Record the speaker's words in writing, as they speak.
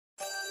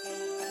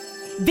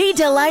Be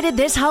delighted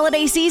this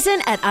holiday season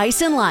at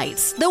Ice and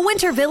Lights, the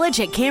Winter Village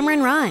at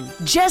Cameron Run.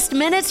 Just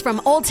minutes from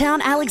Old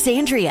Town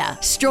Alexandria.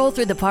 Stroll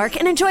through the park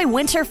and enjoy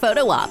winter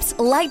photo ops,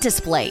 light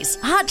displays,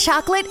 hot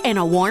chocolate, and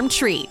a warm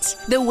treat.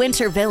 The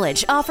Winter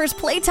Village offers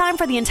playtime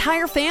for the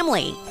entire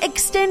family.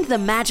 Extend the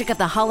magic of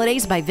the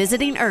holidays by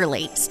visiting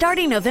early,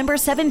 starting November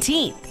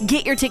 17th.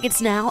 Get your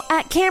tickets now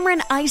at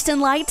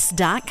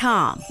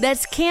CameronIceandLights.com.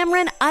 That's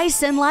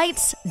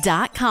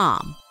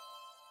CameronIceandLights.com.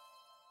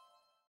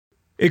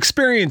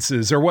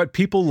 Experiences are what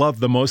people love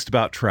the most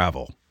about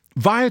travel.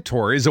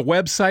 Viator is a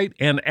website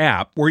and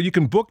app where you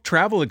can book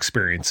travel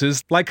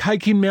experiences like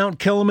hiking Mount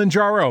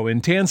Kilimanjaro in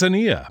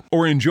Tanzania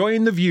or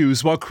enjoying the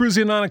views while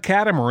cruising on a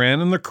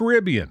catamaran in the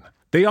Caribbean.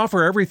 They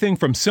offer everything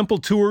from simple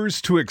tours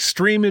to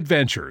extreme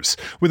adventures.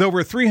 With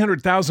over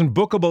 300,000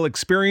 bookable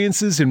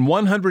experiences in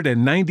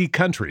 190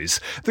 countries,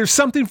 there's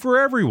something for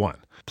everyone.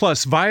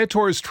 Plus,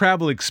 Viator's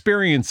travel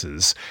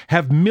experiences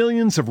have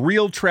millions of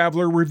real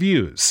traveler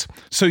reviews,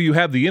 so you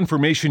have the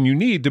information you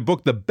need to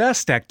book the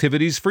best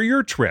activities for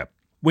your trip.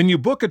 When you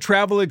book a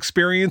travel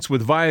experience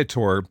with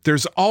Viator,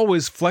 there's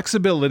always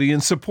flexibility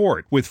and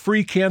support with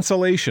free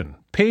cancellation,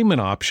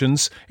 payment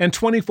options, and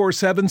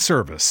 24/7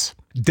 service.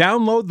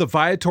 Download the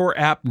Viator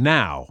app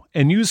now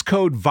and use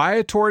code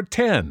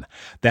Viator10.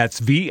 That's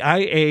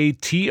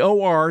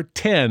Viator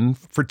 10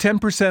 for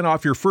 10%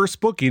 off your first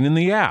booking in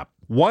the app.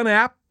 One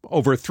app,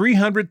 over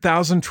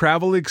 300,000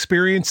 travel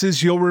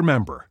experiences you'll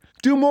remember.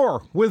 Do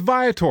more with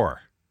Viator.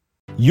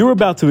 You're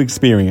about to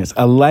experience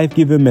a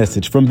life-giving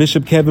message from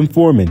Bishop Kevin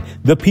Foreman,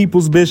 the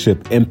People's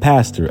Bishop and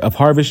Pastor of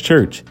Harvest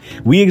Church.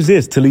 We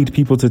exist to lead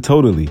people to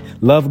totally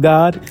love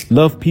God,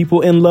 love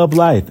people, and love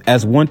life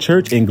as one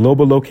church in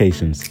global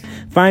locations.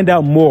 Find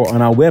out more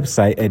on our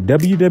website at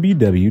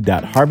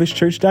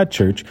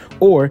www.harvestchurch.church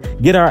or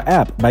get our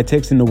app by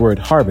texting the word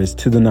harvest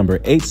to the number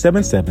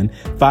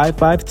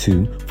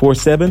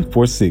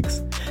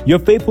 877-552-4746. Your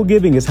faithful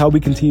giving is how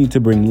we continue to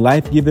bring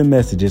life-giving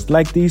messages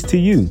like these to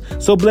you.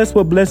 So bless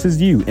what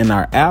blesses you in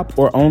our app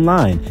or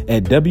online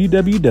at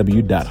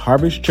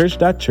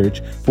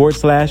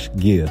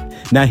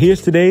www.harvestchurch.church/give. Now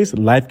here's today's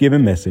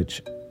life-giving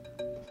message.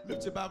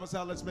 Lift your Bibles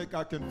out. Let's make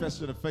our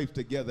confession of faith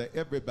together.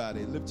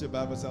 Everybody, lift your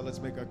Bibles out. Let's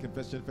make our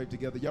confession of faith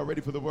together. Y'all ready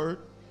for the word?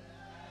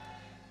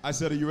 I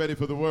said, are you ready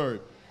for the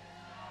word?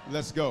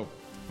 Let's go.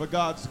 For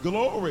God's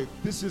glory,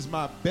 this is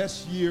my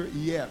best year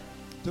yet.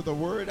 To the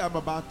word I'm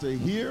about to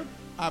hear,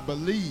 I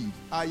believe,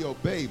 I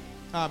obey,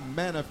 I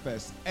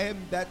manifest, and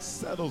that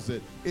settles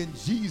it. In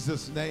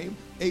Jesus' name,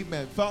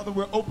 amen. Father,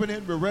 we're open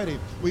and we're ready.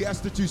 We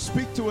ask that you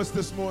speak to us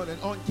this morning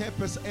on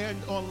campus and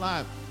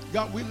online.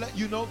 God, we let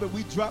you know that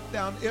we drop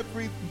down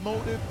every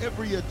motive,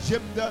 every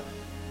agenda,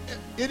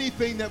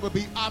 anything that would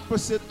be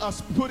opposite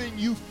us putting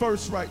you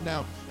first right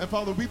now. And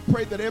Father, we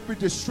pray that every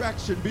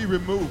distraction be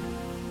removed.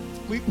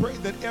 We pray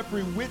that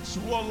every witch,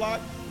 warlock,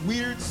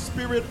 weird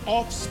spirit,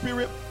 off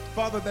spirit,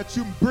 Father, that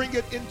you bring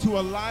it into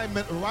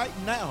alignment right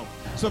now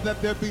so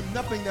that there be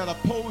nothing that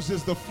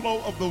opposes the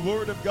flow of the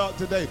word of God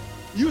today.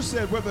 You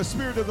said where the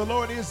Spirit of the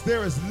Lord is,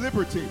 there is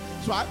liberty.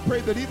 So I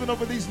pray that even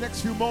over these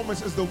next few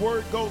moments as the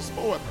word goes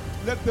forward,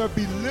 let there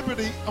be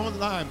liberty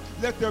online.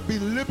 Let there be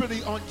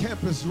liberty on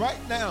campus right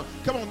now.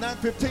 Come on,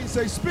 9:15,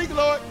 say, speak,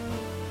 Lord.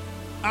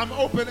 I'm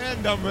open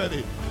and I'm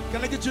ready.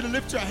 Can I get you to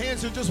lift your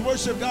hands and just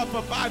worship God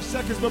for 5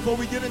 seconds before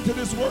we get into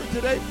this word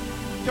today?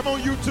 Come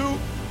on, YouTube.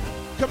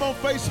 Come on,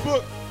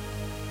 Facebook.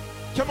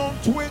 Come on,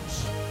 Twitch.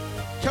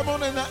 Come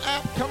on in the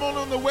app. Come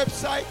on the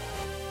website.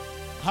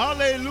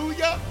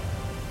 Hallelujah.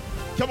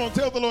 Come on,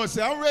 tell the Lord,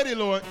 say, I'm ready,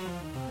 Lord.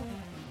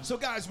 So,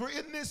 guys, we're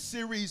in this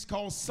series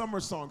called Summer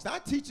Songs. Now, I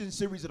teach in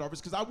series at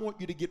Harvest because I want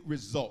you to get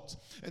results.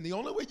 And the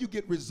only way you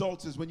get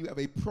results is when you have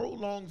a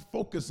prolonged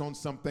focus on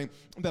something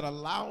that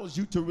allows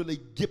you to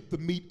really get the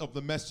meat of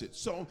the message.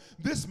 So,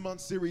 this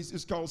month's series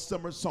is called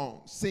Summer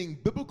Songs, seeing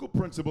biblical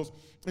principles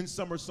in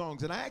summer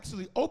songs. And I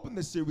actually opened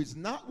the series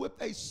not with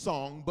a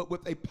song, but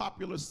with a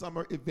popular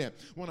summer event.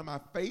 One of my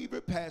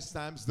favorite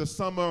pastimes, the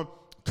summer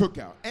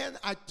cookout. And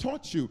I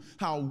taught you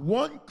how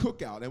one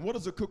cookout, and what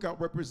does a cookout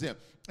represent?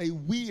 A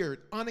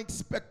weird,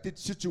 unexpected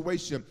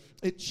situation.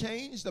 It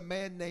changed a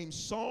man named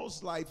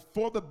Saul's life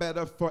for the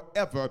better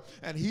forever,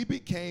 and he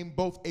became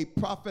both a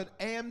prophet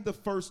and the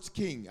first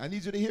king. I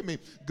need you to hear me.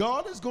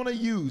 God is going to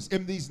use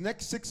in these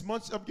next 6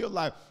 months of your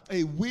life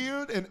a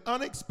weird and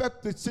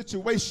unexpected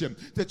situation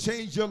to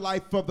change your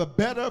life for the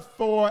better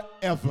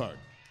forever.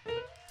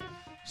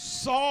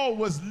 Saul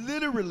was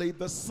literally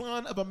the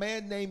son of a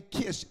man named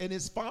Kish, and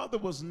his father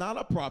was not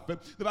a prophet.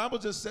 The Bible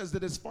just says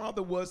that his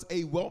father was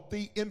a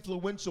wealthy,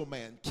 influential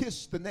man.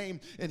 Kish, the name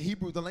in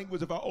Hebrew, the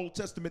language of our Old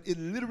Testament, it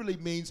literally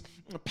means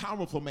a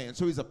powerful man.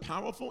 So he's a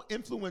powerful,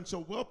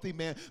 influential, wealthy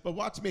man. But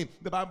watch me,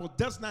 the Bible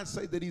does not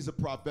say that he's a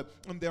prophet,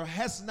 and there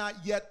has not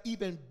yet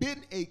even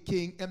been a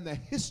king in the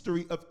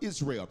history of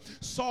Israel.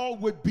 Saul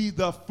would be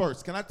the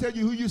first. Can I tell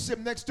you who you sit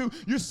next to?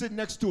 You're sitting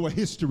next to a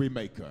history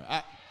maker.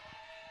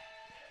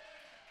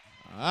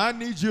 I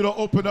need you to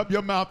open up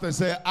your mouth and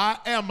say, I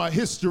am a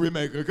history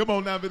maker. Come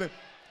on now.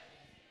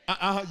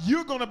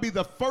 You're going to be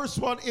the first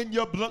one in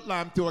your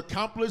bloodline to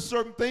accomplish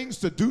certain things,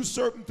 to do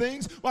certain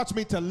things. Watch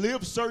me, to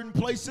live certain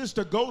places,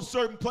 to go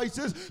certain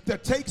places, to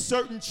take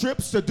certain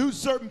trips, to do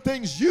certain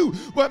things. You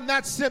were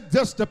not sent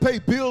just to pay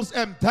bills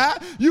and die.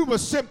 You were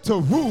sent to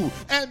rule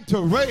and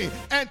to reign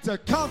and to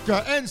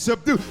conquer and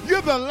subdue.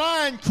 You're the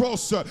line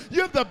crosser.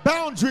 You're the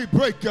boundary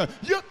breaker.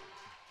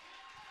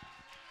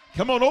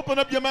 Come on, open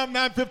up your mouth,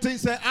 9:15.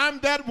 Say, I'm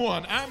that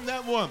one. I'm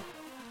that one.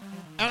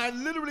 And I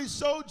literally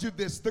showed you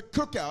this. The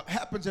cookout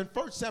happens in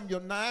 1 Samuel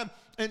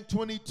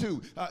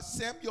 9:22.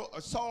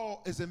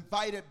 Saul is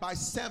invited by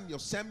Samuel.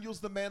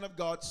 Samuel's the man of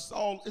God.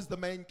 Saul is the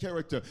main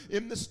character.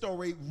 In the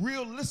story,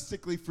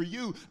 realistically for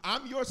you,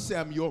 I'm your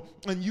Samuel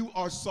and you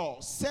are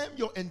Saul.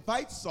 Samuel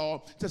invites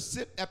Saul to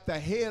sit at the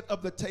head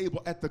of the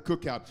table at the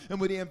cookout. And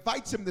when he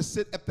invites him to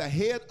sit at the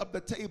head of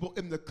the table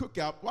in the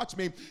cookout, watch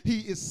me,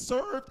 he is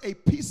served a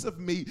piece of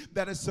meat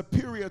that is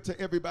superior to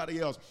everybody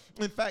else.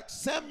 In fact,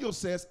 Samuel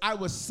says, I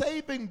was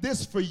saving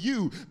this for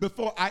you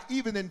before I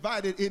even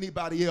invited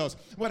anybody else.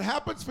 What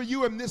happens for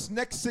you in this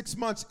next 6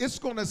 months, it's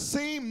going to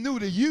seem new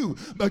to you,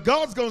 but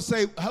God's going to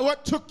say,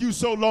 what took you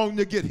so long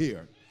to get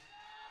here?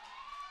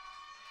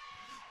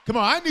 Come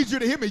on, I need you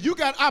to hear me. You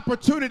got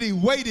opportunity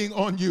waiting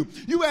on you.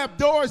 You have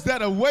doors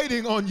that are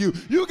waiting on you.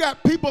 You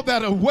got people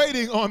that are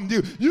waiting on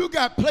you. You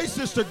got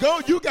places to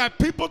go. You got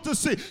people to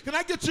see. Can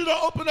I get you to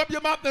open up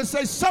your mouth and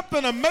say,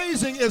 something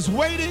amazing is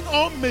waiting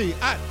on me?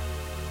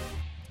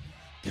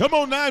 Come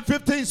on,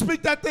 9:15,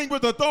 speak that thing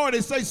with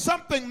authority. Say,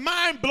 something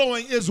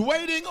mind-blowing is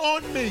waiting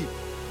on me.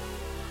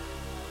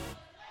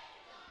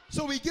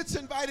 So he gets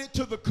invited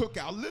to the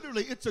cookout.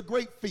 Literally, it's a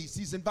great feast.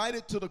 He's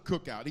invited to the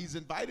cookout. He's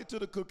invited to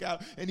the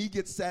cookout, and he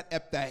gets sat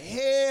at the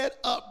head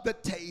of the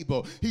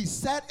table. He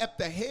sat at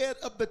the head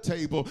of the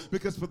table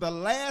because for the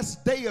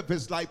last day of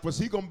his life was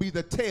he going to be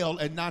the tail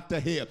and not the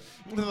head.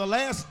 For the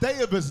last day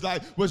of his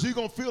life was he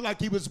going to feel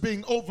like he was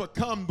being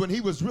overcome when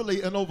he was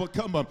really an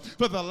overcomer.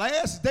 For the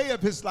last day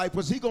of his life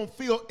was he going to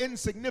feel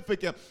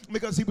insignificant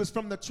because he was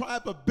from the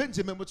tribe of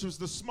Benjamin, which was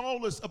the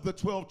smallest of the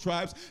 12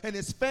 tribes, and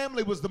his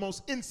family was the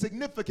most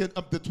insignificant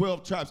of the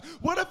 12 tribes.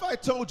 What if I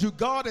told you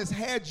God has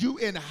had you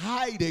in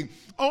hiding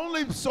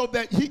only so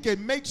that he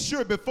can make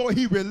sure before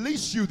he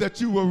released you that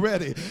you were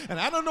ready? And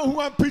I don't know who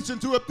I'm preaching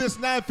to at this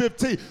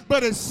 9:15,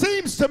 but it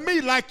seems to me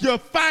like you're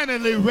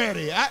finally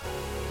ready.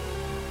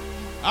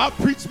 I'll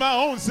preach my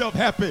own self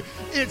happy.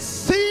 It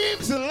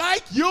seems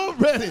like you're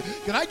ready.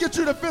 Can I get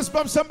you to fist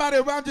bump somebody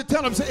around you?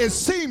 Tell them, say, it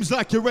seems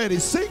like you're ready.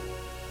 See?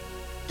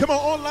 Come on,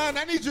 online,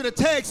 I need you to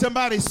tag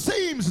somebody.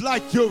 Seems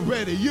like you're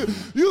ready.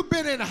 You've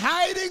been in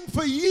hiding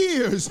for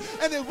years,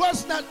 and it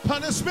was not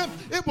punishment.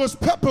 It was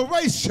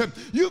preparation.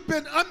 You've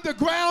been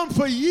underground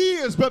for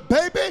years, but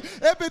baby,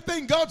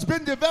 everything God's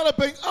been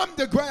developing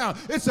underground,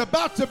 it's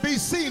about to be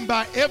seen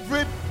by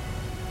every.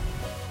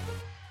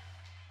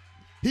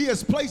 He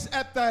is placed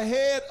at the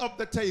head of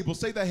the table.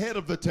 Say the head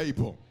of the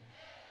table.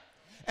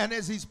 And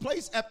as he's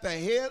placed at the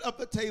head of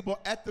the table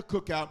at the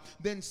cookout,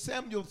 then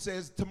Samuel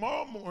says,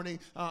 tomorrow morning,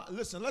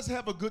 listen, let's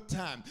have a good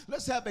time.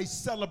 Let's have a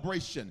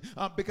celebration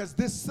because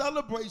this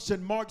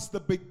celebration marks the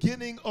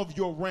beginning of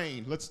your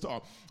reign. Let's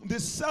talk.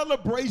 This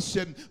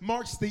celebration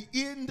marks the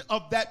end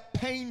of that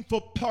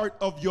painful part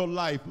of your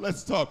life.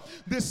 Let's talk.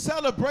 This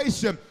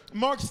celebration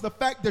marks the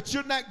fact that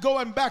you're not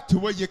going back to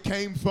where you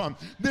came from.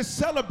 This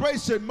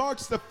celebration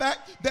marks the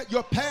fact that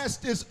your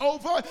past is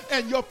over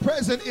and your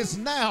present is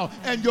now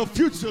and your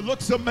future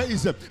looks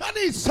amazing. I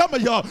need some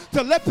of y'all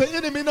to let the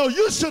enemy know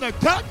you should have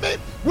got me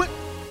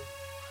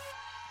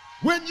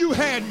when you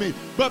had me.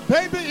 But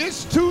baby,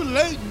 it's too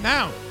late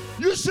now.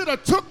 You should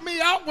have took me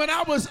out when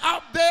I was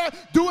out there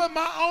doing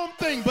my own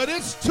thing, but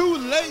it's too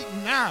late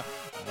now.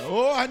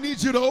 Oh, I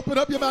need you to open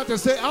up your mouth and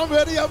say, I'm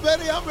ready, I'm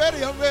ready, I'm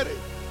ready, I'm ready.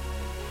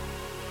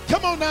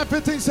 Come on,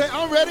 9:15, say,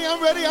 I'm ready,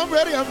 I'm ready, I'm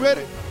ready, I'm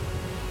ready.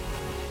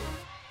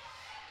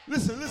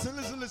 Listen.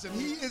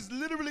 He is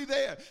literally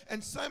there.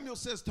 And Samuel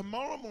says,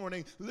 tomorrow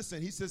morning,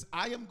 listen, he says,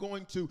 I am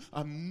going to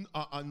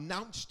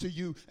announce to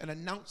you and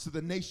announce to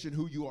the nation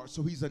who you are.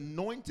 So he's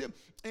anointed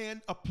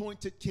and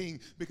appointed king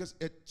because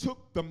it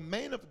took the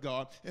man of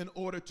God in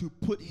order to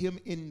put him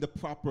in the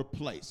proper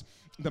place.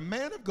 The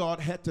man of God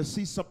had to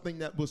see something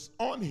that was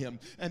on him,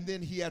 and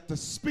then he had to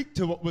speak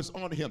to what was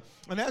on him.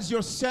 And as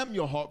your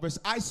Samuel harvest,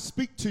 I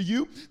speak to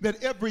you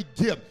that every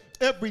gift,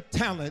 every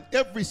talent,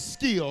 every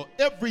skill,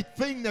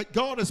 everything that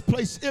God has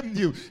placed in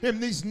you in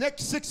these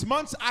next 6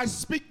 months, I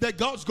speak that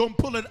God's going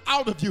to pull it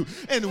out of you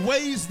in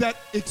ways that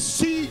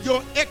exceed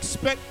your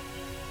expectations.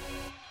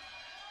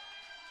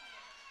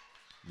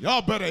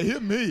 Y'all better hear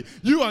me.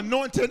 You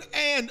anointed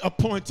and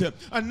appointed.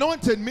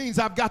 Anointed means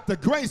I've got the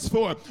grace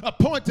for it.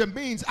 Appointed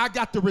means I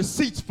got the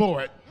receipts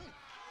for it.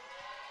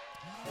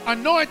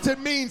 Anointed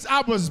means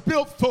I was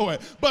built for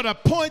it. But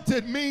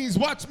appointed means,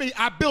 watch me,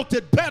 I built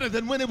it better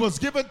than when it was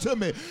given to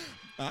me.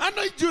 I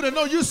need you to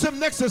know you sit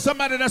next to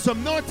somebody that's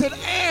anointed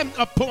and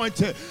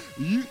appointed.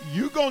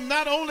 You're going to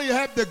not only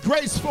have the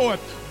grace for it,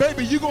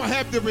 baby, you're going to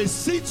have the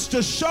receipts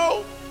to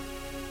show.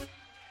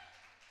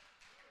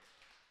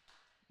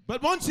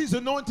 But once he's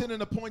anointed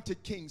and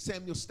appointed king,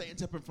 Samuel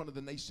stands up in front of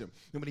the nation.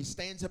 And when he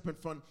stands up in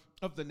front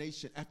of the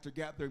nation after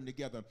gathering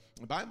together,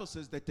 the Bible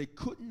says that they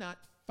could not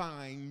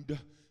find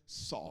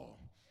Saul.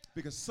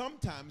 Because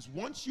sometimes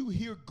once you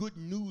hear good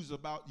news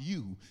about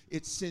you,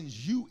 it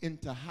sends you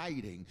into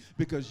hiding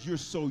because you're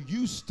so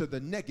used to the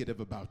negative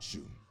about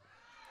you.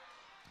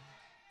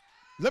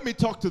 Let me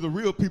talk to the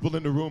real people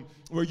in the room.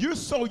 Where you're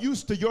so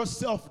used to your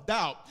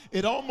self-doubt,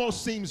 it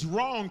almost seems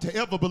wrong to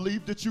ever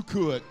believe that you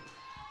could.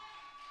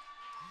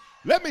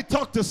 Let me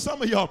talk to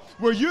some of y'all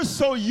where you're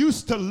so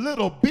used to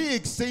little,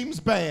 big seems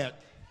bad.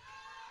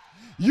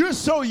 You're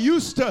so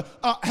used to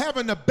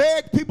having to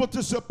beg people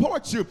to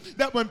support you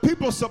that when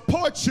people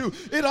support you,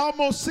 it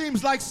almost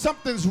seems like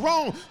something's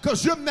wrong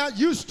because you're not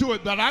used to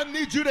it. But I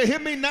need you to hear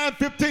me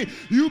 9:15.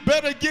 You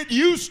better get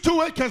used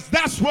to it because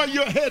that's where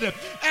you're headed.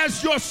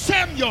 As your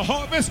Samuel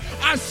harvest,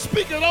 I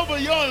speak it over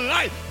your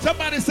life.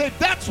 Somebody say,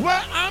 that's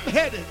where I'm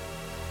headed.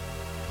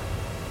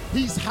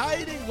 He's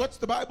hiding, what's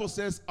the Bible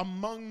says,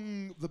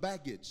 among the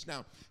baggage.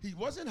 Now, he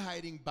wasn't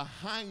hiding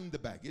behind the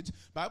baggage.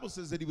 Bible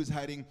says that he was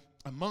hiding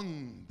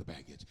among the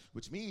baggage,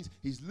 which means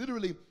he's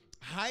literally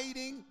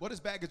hiding. What does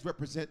baggage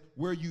represent?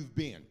 Where you've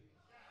been.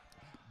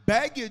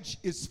 Baggage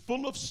is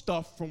full of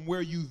stuff from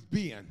where you've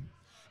been,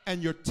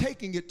 and you're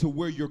taking it to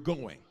where you're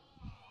going.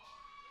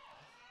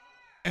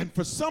 And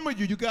for some of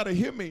you, you got to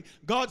hear me.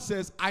 God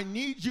says, I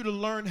need you to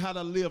learn how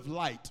to live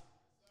light.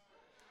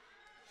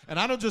 And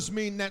I don't just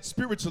mean that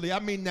spiritually, I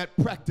mean that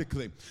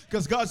practically.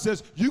 Because God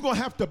says, you're going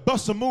to have to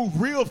bust a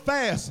move real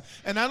fast.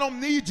 And I don't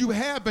need you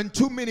having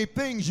too many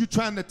things you're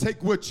trying to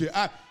take with you.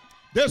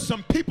 There's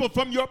some people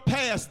from your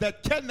past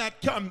that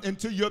cannot come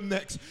into your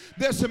next.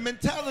 There's some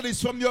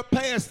mentalities from your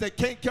past that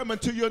can't come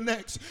into your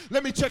next.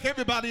 Let me check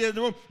everybody in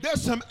the room.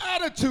 There's some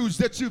attitudes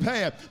that you've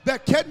had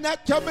that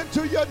cannot come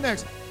into your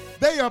next.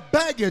 They are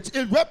baggage.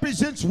 It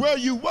represents where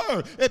you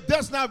were. It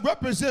does not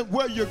represent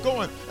where you're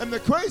going. And the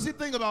crazy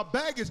thing about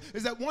baggage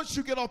is that once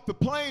you get off the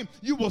plane,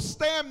 you will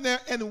stand there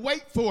and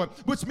wait for it,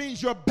 which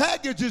means your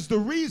baggage is the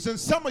reason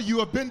some of you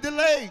have been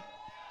delayed.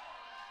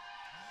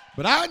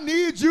 But I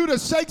need you to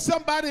shake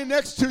somebody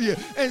next to you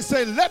and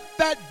say, let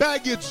that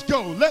baggage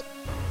go.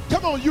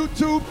 Come on,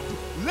 YouTube.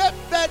 Let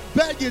that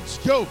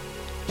baggage go.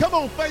 Come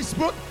on,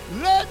 Facebook.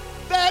 Let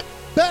that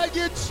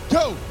baggage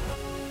go.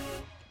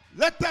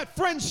 Let that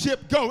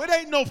friendship go. It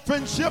ain't no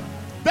friendship.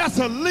 That's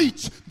a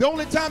leech. The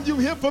only time you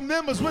hear from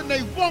them is when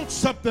they want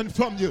something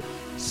from you.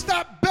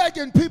 Stop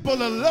begging people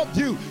to love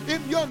you.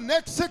 In your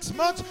next 6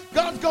 months,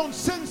 God's going to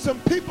send some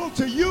people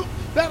to you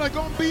that are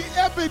going to be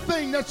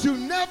everything that you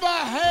never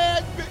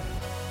had.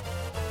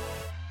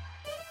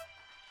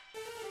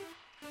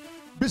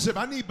 Bishop,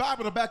 I need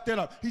Bible to back that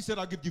up. He said,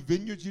 I'll give you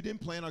vineyards you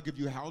didn't plant. I'll give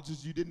you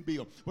houses you didn't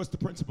build. What's the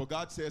principle?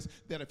 God says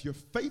that if you're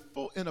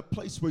faithful in a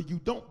place where you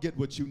don't get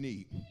what you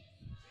need,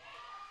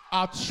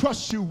 I'll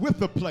trust you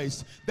with a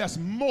place that's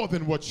more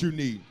than what you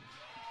need.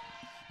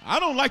 I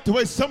don't like the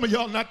way some of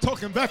y'all not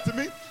talking back to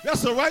me.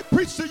 That's all right.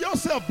 Preach to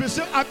yourself,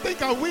 Bishop. I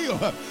think I will.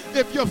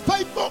 If you're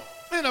faithful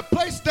in a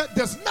place that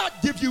does not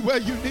give you where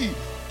you need,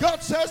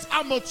 God says,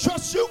 I'm going to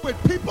trust you with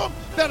people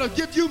that'll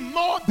give you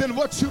more than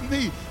what you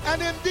need. And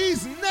in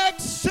these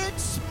next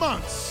 6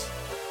 months,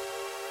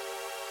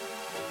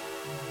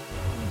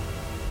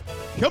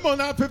 come on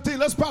now, 15,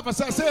 let's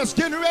prophesy. Say it's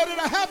getting ready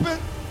to happen.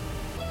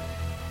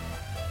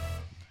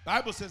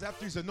 Bible says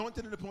after he's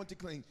anointed and appointed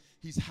king,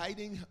 he's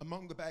hiding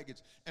among the baggage,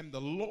 and the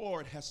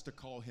Lord has to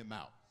call him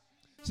out.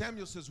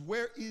 Samuel says,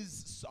 where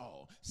is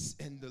Saul?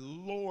 And the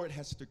Lord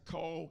has to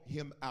call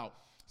him out.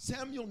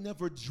 Samuel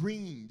never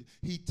dreamed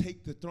he'd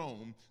take the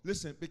throne.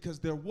 Listen, because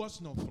there was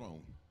no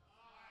throne.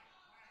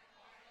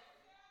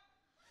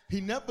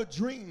 He never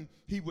dreamed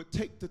he would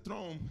take the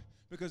throne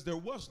because there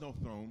was no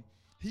throne.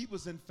 He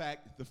was, in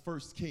fact, the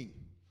first king.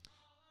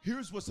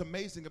 Here's what's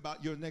amazing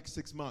about your next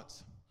 6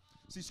 months.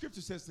 See,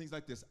 Scripture says things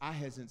like this: eye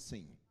hasn't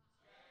seen,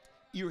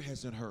 ear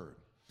hasn't heard,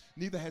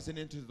 neither has it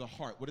entered the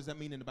heart. What does that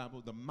mean in the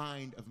Bible? The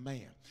mind of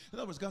man. In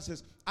other words, God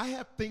says, I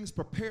have things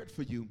prepared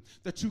for you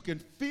that you can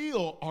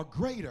feel are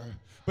greater,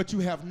 but you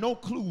have no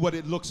clue what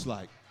it looks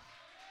like.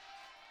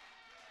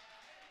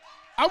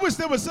 I wish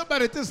there was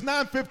somebody at this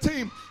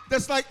 9:15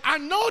 that's like, I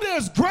know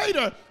there's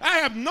greater. I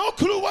have no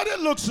clue what it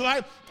looks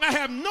like. I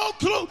have no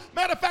clue.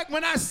 Matter of fact,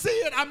 when I see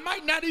it, I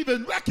might not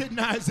even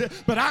recognize it,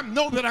 but I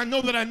know that I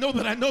know that I know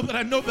that I know that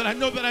I know that I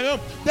know that I know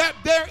that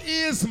there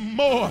is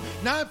more.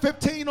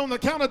 9:15 on the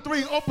count of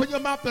 3. Open your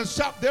mouth and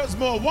shout, there's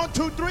more. 1,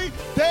 2, 3,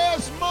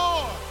 there's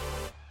more.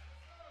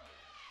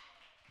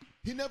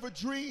 He never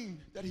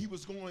dreamed that he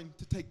was going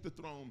to take the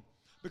throne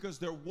because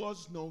there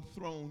was no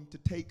throne to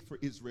take for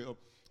Israel,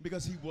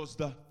 because he was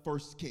the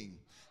first king.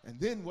 And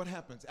then what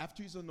happens?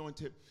 After he's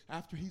anointed,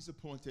 after he's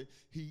appointed,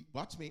 he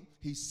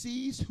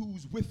sees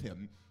who's with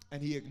him,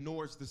 and he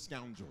ignores the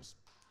scoundrels.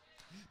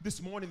 This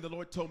morning the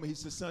Lord told me, he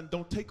said, son,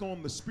 don't take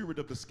on the spirit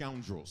of the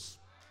scoundrels.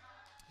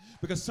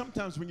 Because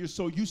sometimes when you're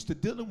so used to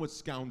dealing with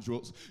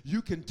scoundrels,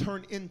 you can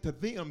turn into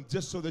them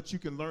just so that you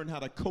can learn how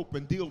to cope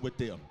and deal with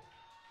them.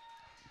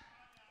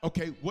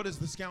 Okay, what is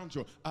the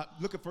scoundrel?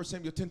 Look at 1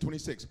 Samuel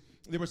 10:26.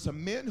 There were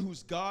some men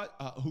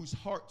whose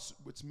hearts,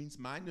 which means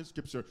mind in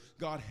Scripture,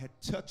 God had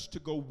touched to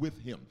go with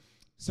him.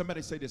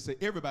 Somebody say this. Say,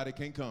 everybody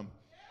can come.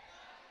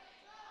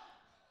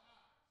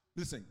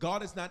 Listen,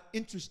 God is not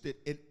interested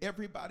in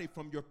everybody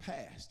from your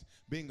past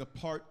being a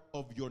part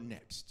of your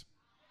next.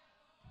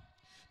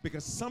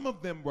 Because some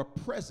of them were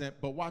present,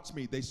 but watch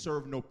me, they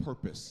serve no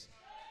purpose.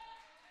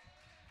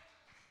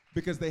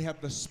 Because they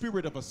have the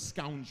spirit of a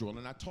scoundrel.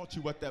 And I taught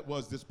you what that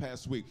was this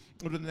past week.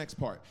 Go to the next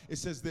part. It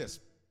says this.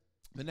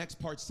 The next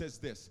part says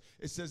this.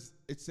 It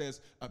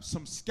says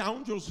some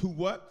scoundrels who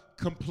what?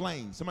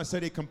 Complain. Somebody say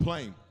they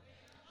complain.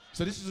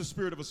 So this is the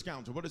spirit of a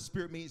scoundrel. What does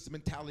spirit mean? It's the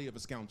mentality of a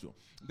scoundrel.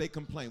 They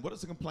complain. What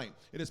is a complaint?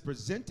 It is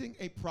presenting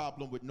a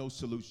problem with no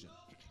solution.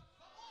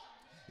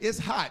 It's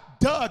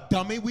hot. Duh,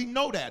 dummy. We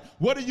know that.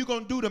 What are you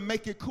going to do to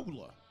make it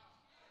cooler?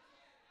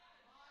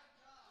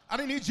 I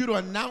didn't need you to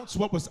announce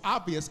what was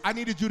obvious. I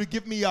needed you to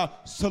give me a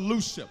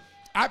solution.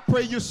 I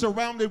pray you're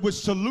surrounded with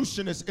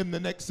solutionists in the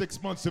next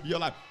 6 months of your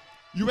life.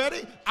 You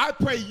ready? I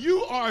pray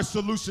you are a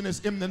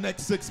solutionist in the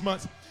next 6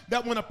 months.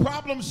 That when a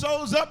problem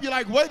shows up, you're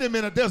like, wait a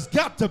minute, there's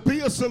got to be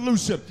a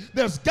solution.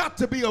 There's got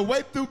to be a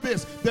way through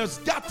this. There's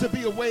got to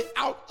be a way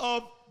out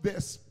of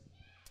this.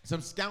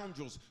 Some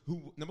scoundrels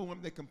who, number one,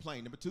 they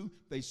complained. Number two,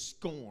 they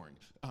scorned.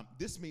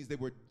 This means they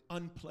were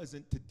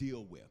unpleasant to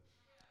deal with.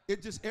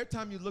 It just, every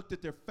time you looked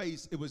at their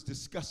face, it was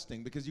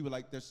disgusting because you were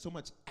like, there's so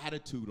much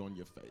attitude on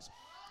your face.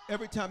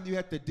 Every time you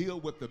had to deal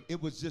with them,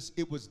 it was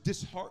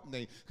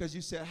disheartening because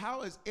you said,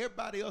 how is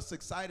everybody else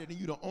excited and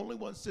you're the only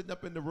one sitting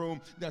up in the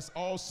room that's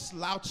all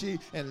slouchy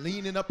and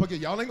leaning up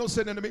again? Y'all ain't gonna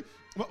sit into me.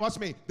 Watch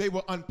me. They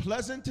were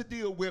unpleasant to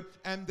deal with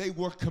and they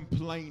were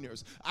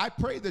complainers. I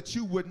pray that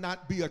you would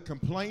not be a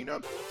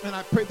complainer and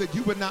I pray that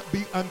you would not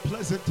be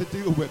unpleasant to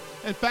deal with.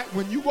 In fact,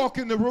 when you walk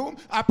in the room,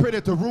 I pray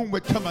that the room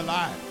would come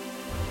alive.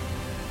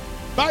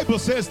 Bible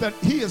says that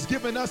he has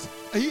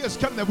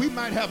come that we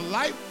might have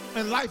life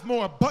and life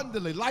more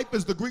abundantly. Life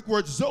is the Greek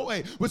word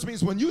zoe, which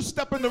means when you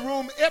step in the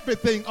room,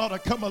 everything ought to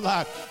come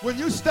alive. When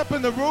you step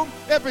in the room,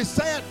 every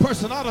sad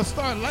person ought to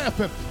start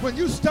laughing. When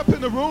you step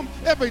in the room,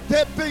 every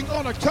dead thing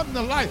ought to come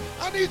to life.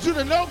 I need you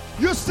to know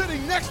you're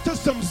sitting next to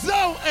some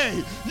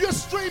zoe. You're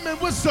streaming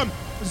with some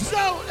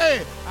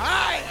zoe.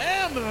 I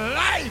am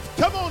life.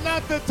 Come on now,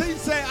 15,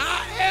 say,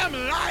 I am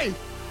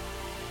life.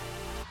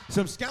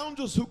 Some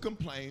scoundrels who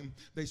complained,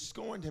 they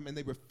scorned him and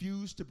they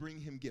refused to bring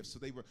him gifts. So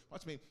they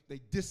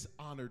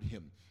dishonored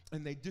him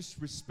and they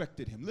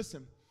disrespected him.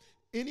 Listen,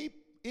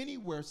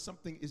 anywhere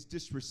something is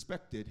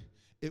disrespected,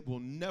 it will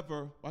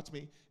never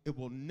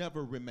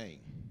remain.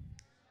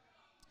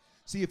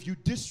 See, if you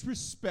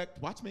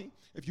disrespect money,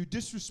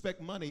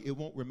 it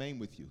won't remain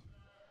with you.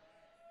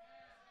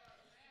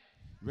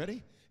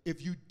 Ready?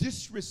 If you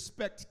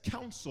disrespect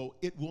counsel,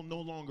 it will no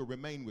longer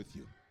remain with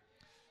you.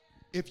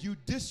 If you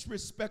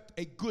disrespect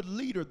a good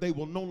leader, they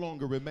will no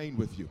longer remain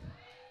with you.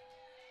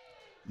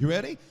 You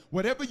ready?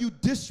 Whatever you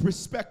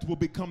disrespect will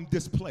become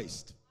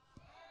displaced.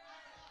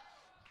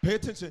 Pay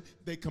attention.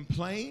 They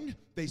complained,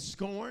 they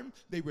scorned,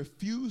 they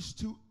refused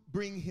to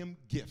bring him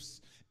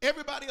gifts.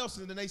 Everybody else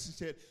in the nation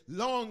said,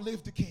 long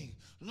live the king,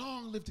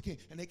 long live the king.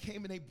 And they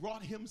came and they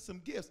brought him some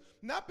gifts,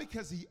 not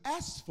because he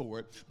asked for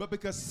it, but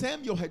because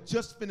Samuel had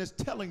just finished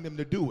telling them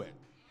to do it.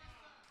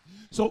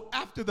 So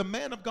after the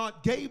man of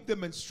God gave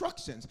them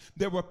instructions,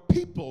 there were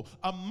people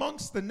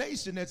amongst the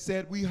nation that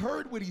said, we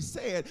heard what he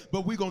said,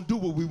 but we're going to do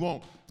what we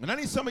want. And I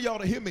need some of y'all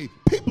to hear me.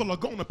 People are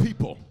going to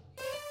people.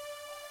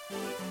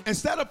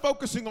 Instead of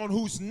focusing on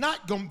who's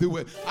not going to do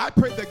it, I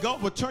pray that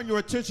God will turn your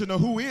attention to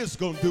who is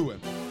going to do it.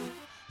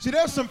 See,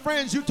 there's some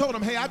friends you told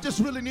them, hey, I just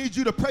really need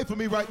you to pray for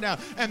me right now.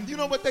 And you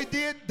know what they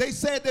did? They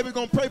said they were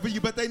going to pray for you,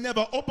 but they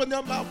never opened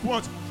their mouth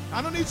once.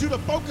 I don't need you to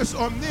focus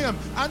on them.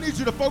 I need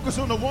you to focus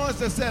on the ones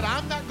that said,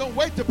 I'm not going to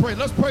wait to pray.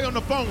 Let's pray on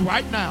the phone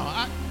right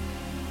now.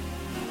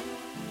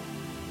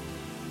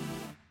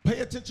 Pay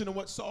attention to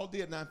what Saul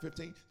did,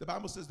 9:15. The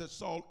Bible says that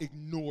Saul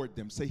ignored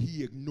them. Say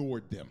he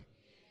ignored them.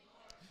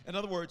 In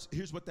other words,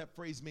 here's what that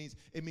phrase means.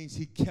 It means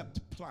he kept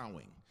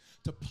plowing.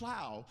 To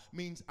plow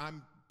means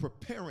I'm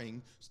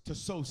preparing to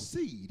sow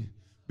seed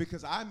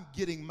because I'm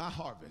getting my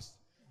harvest.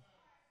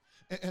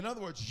 In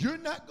other words, you're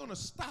not going to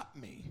stop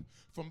me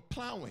from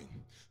plowing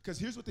because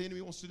here's what the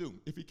enemy wants to do.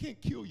 If he can't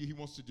kill you, he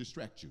wants to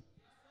distract you.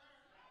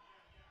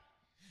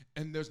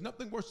 And there's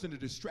nothing worse than a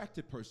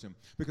distracted person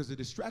because a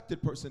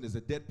distracted person is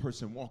a dead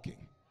person walking.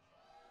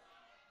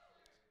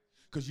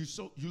 Because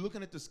you're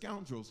looking at the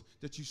scoundrels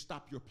that you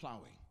stop your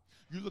plowing.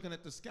 You're looking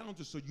at the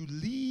scoundrels, so you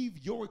leave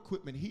your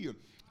equipment here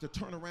to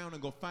turn around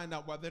and go find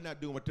out why they're not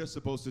doing what they're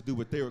supposed to do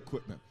with their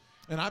equipment.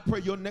 And I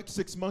pray your next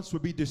 6 months will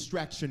be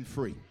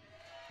distraction-free.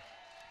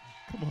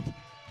 Come on.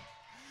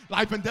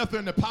 Life and death are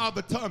in the power of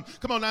the tongue.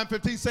 Come on,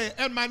 9:15, say it.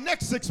 And my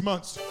next 6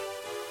 months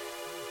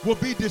will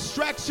be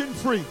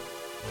distraction-free.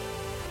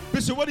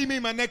 Bishop, what do you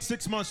mean my next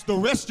 6 months? The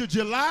rest of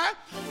July,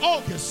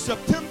 August,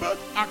 September,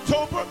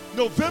 October,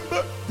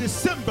 November,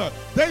 December.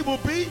 They will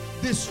be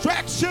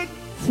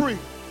distraction-free.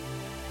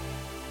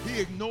 He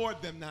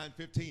ignored them,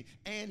 9:15,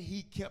 and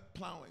he kept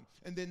plowing.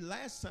 And then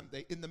last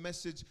Sunday in the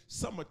message,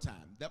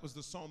 Summertime, that was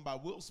the song by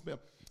Will Smith,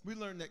 we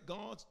learned that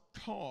God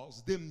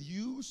caused them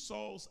use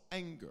Saul's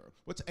anger.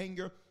 What's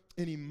anger?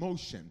 An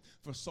emotion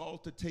for Saul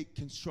to take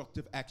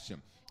constructive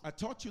action. I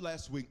taught you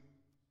last week,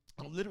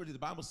 literally the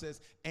Bible says,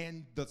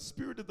 and the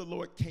Spirit of the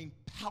Lord came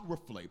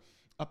powerfully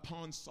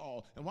upon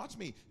Saul. And watch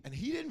me, and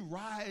he didn't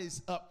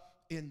rise up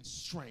in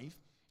strength.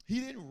 He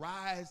didn't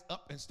rise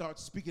up and start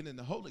speaking in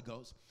the Holy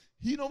Ghost.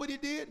 You know what he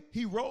did?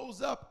 He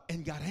rose up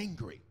and got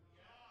angry.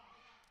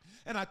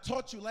 And I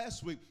taught you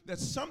last week that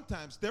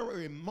sometimes there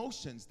are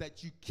emotions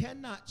that you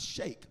cannot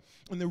shake.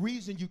 And the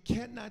reason you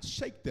cannot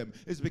shake them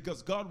is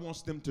because God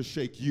wants them to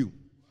shake you.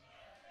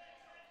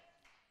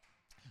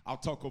 I'll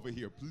talk over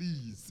here,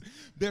 please.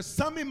 There's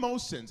some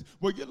emotions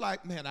where you're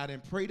like, man, I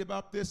didn't pray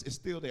about this, it's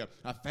still there.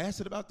 I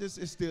fasted about this,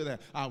 it's still there.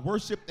 I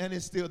worshiped and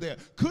it's still there.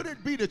 Could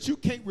it be that you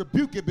can't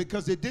rebuke it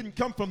because it didn't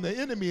come from the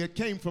enemy, it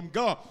came from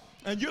God?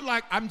 And you're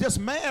like, I'm just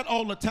mad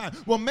all the time.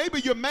 Well, maybe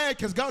you're mad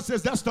because God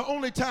says that's the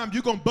only time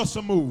you're going to bust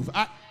a move.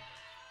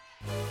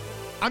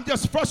 I'm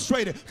just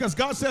frustrated because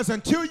God says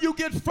until you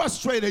get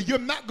frustrated, you're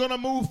not going to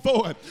move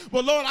forward.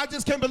 Well, Lord, I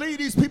just can't believe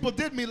these people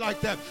did me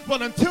like that.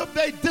 Well, until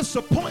they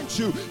disappoint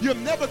you, you're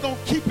never going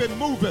to keep it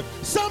moving.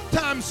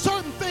 Sometimes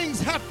certain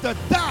things have to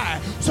die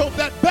so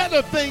that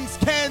better things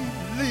can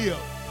live.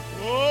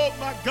 Oh,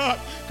 my God.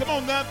 Come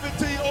on,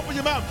 9:15, open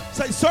your mouth.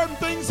 Say, certain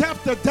things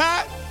have to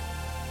die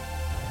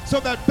so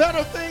that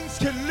better things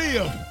can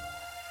live.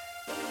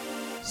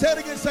 Say it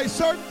again. Say,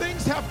 certain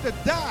things have to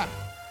die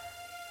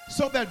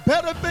so that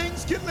better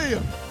things can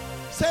live.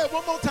 Say it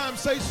one more time.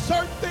 Say,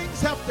 certain things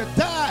have to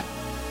die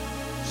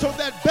so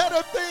that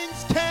better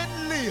things can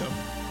live.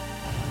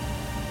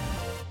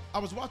 I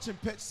was watching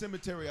Pet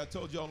Sematary. I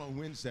told y'all on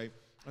Wednesday.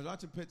 I was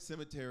watching Pet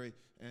Sematary,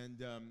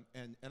 and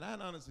I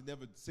had honestly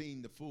never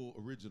seen the full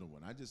original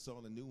one. I just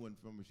saw the new one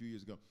from a few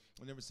years ago.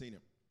 I've never seen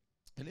it.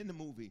 And in the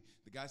movie,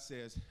 the guy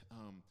says,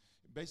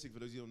 basically, for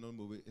those of you who don't know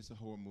the movie, it's a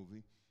horror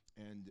movie.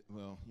 And,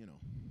 well, you know,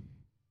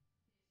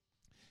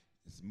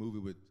 it's a movie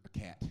with a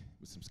cat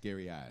with some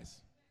scary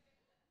eyes.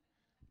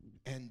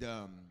 And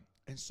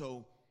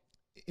so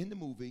in the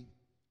movie,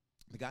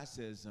 the guy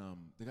says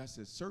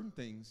certain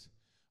things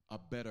are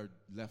better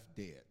left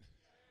dead.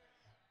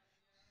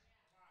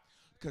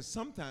 Because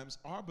sometimes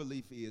our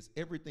belief is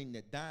everything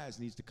that dies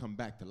needs to come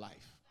back to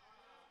life.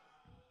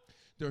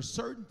 There are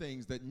certain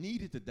things that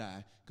needed to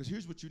die, because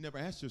here's what you never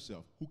ask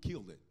yourself: who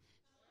killed it?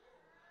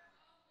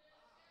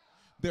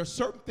 There are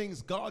certain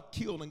things God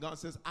killed, and God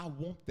says, I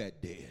want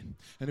that dead.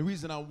 And the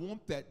reason I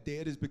want that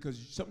dead is because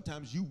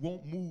sometimes you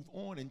won't move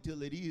on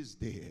until it is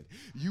dead.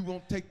 You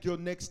won't take your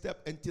next step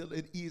until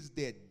it is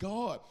dead.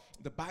 God,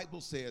 the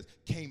Bible says,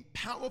 came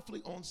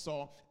powerfully on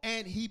Saul,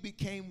 and he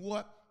became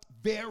what?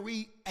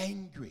 Very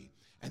angry.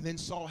 And then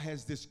Saul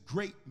has this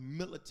great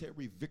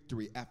military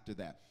victory after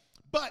that.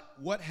 But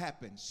what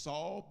happened?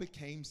 Saul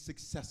became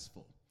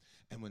successful.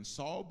 And when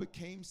Saul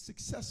became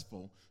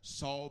successful,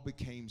 Saul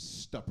became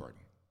stubborn.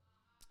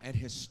 And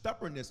his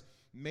stubbornness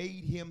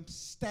made him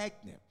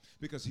stagnant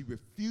because he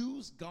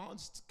refused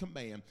God's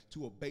command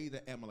to obey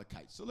the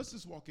Amalekites. So let's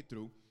just walk it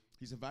through.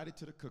 He's invited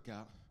to the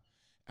cookout.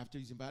 After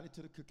he's invited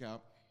to the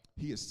cookout,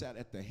 he is sat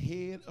at the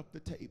head of the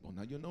table.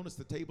 Now you'll notice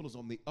the table is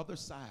on the other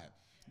side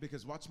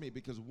because, watch me,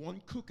 because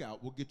one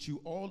cookout will get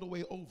you all the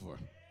way over.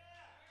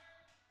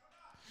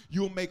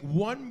 You'll make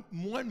one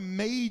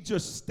major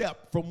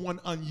step from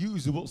one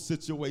unusual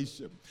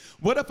situation.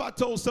 What if I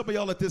told some of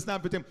y'all at this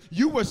 9:15,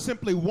 you were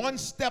simply one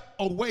step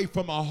away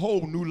from a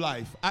whole new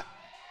life?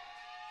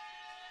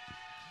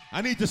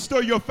 I need to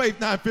stir your faith,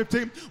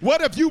 9:15.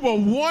 What if you were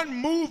one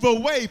move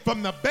away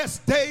from the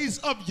best days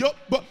of your...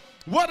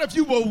 What if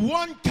you were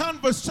one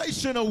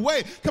conversation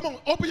away? Come on,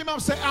 open your mouth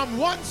and say, I'm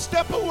one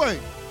step away.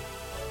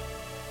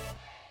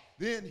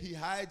 Then he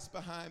hides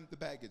behind the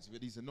baggage,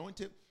 but he's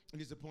anointed and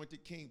he's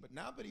appointed king. But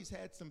now that he's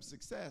had some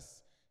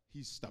success,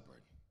 he's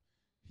stubborn.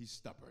 He's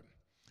stubborn.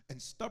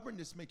 And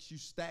stubbornness makes you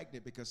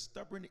stagnant because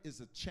stubborn is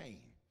a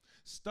chain.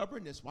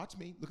 Stubbornness, watch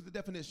me, look at the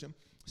definition.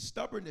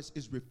 Stubbornness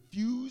is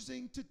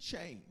refusing to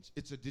change.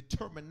 It's a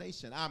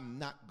determination. I'm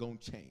not going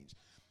to change.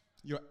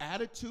 Your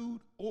attitude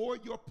or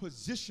your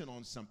position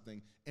on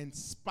something in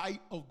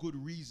spite of good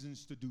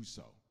reasons to do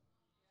so.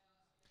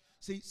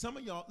 See, some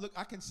of y'all, look,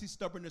 I can see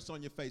stubbornness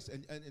on your face.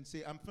 And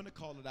see, I'm finna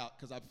call it out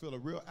because I feel a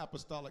real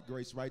apostolic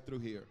grace right through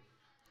here.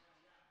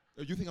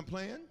 You think I'm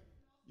playing?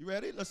 You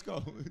ready? Let's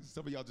go.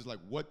 Some of y'all just like,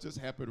 what just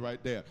happened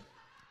right there?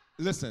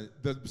 Listen,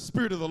 the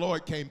Spirit of the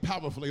Lord came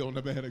powerfully on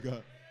the man of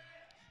God.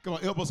 Come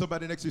on, elbow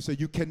somebody next to you and say,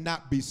 you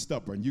cannot be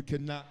stubborn. You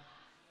cannot.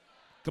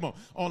 Come on,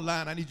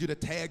 online, I need you to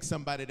tag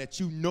somebody that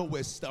you know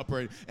is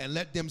stubborn and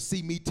let them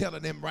see me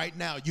telling them right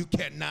now, you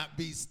cannot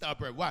be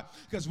stubborn. Why?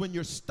 Because when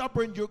you're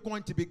stubborn, you're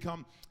going to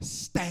become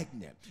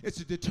stagnant. It's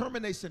a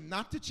determination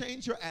not to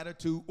change your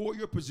attitude or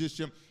your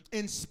position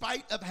in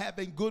spite of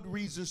having good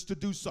reasons to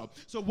do so.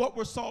 So what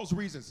were Saul's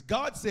reasons?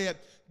 God said,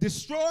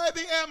 destroy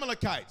the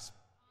Amalekites.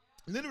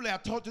 Literally, I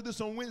taught you this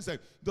on Wednesday.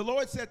 The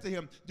Lord said to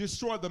him,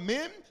 destroy the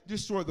men,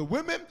 destroy the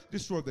women,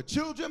 destroy the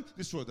children,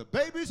 destroy the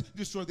babies,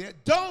 destroy the...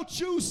 Don't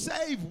you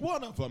save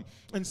one of them.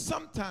 And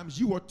sometimes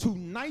you are too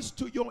nice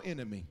to your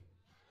enemy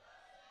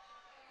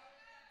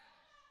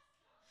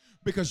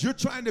because you're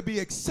trying to be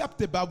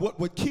accepted by what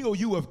would kill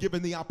you if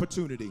given the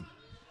opportunity.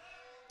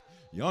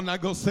 Y'all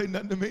not going to say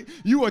nothing to me?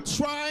 You are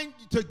trying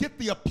to get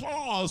the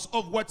applause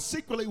of what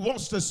secretly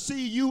wants to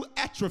see you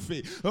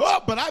atrophy.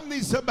 Oh, but I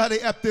need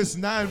somebody at this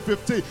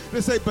 9:15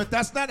 to say, but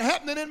that's not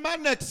happening in my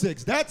next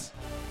 6. That's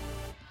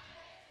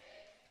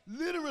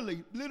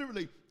literally,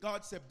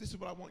 God said, this is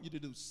what I want you to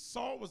do.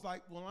 Saul was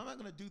like, well, I'm not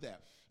going to do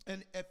that.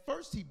 And at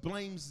first, he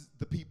blames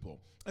the people.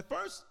 At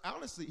first,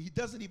 honestly, he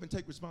doesn't even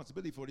take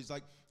responsibility for it.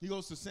 He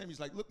goes to Samuel. He's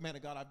like, look, man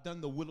of God, I've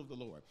done the will of the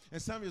Lord.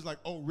 And Samuel's like,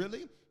 oh,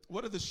 really?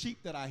 What are the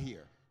sheep that I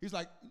hear? He's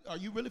like, are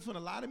you really going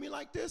to lie to me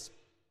like this?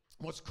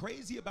 What's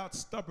crazy about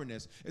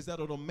stubbornness is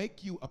that it'll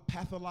make you a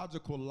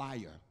pathological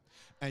liar,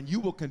 and you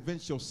will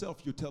convince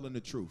yourself you're telling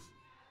the truth.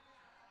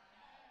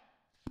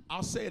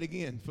 I'll say it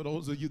again for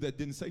those of you that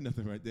didn't say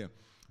nothing right there.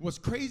 What's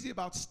crazy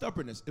about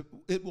stubbornness,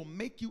 it will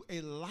make you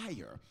a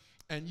liar,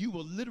 and you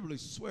will literally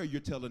swear you're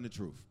telling the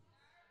truth.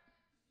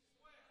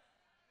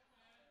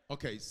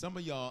 Okay, some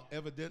of y'all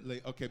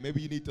evidently, okay,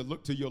 maybe you need to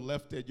look to your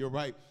left and your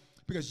right.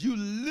 Because you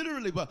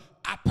literally, but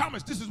I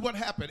promise this is what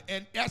happened.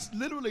 And that's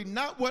literally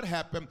not what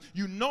happened.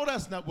 You know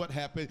that's not what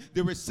happened.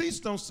 The receipts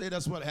don't say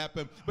that's what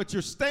happened. But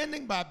you're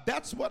standing by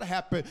that's what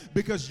happened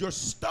because your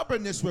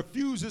stubbornness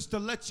refuses to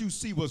let you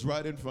see what's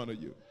right in front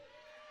of you.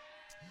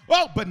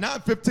 Oh, but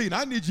 9:15,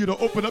 I need you to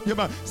open up your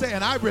mouth. Say,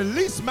 and I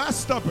release my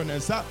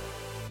stubbornness.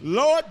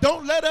 Lord,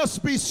 don't let us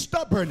be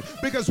stubborn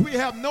because we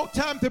have no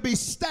time to be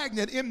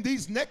stagnant in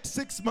these next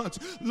 6 months.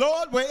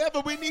 Lord,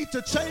 wherever we need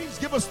to change,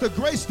 give us the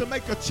grace to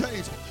make a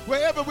change.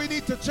 Wherever we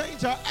need to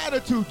change our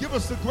attitude, give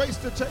us the grace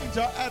to change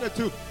our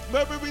attitude.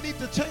 Wherever we need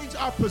to change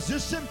our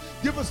position,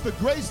 give us the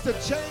grace to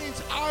change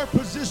our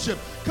position.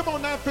 Come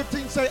on,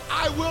 9:15, say,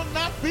 I will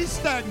not be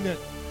stagnant.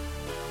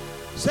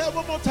 Say it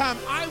one more time.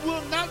 I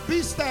will not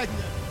be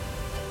stagnant.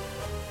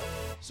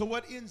 So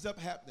what ends up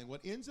happening? What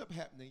ends up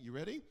happening, you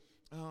ready?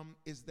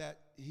 Is that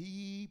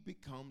he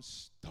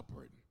becomes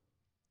stubborn.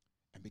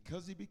 And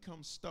because he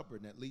becomes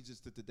stubborn, that leads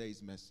us to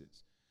today's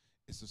message.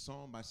 It's a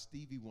song by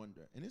Stevie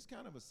Wonder. And it's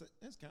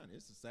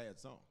a sad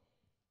song.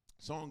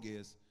 Song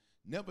is,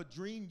 never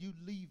dreamed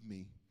you'd leave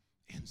me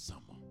in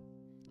summer.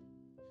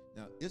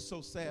 Now, it's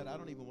so sad, I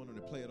don't even want him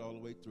to play it all the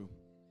way through.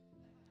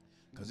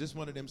 Because it's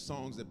one of them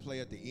songs that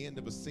play at the end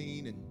of a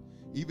scene, and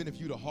even if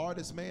you're the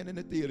hardest man in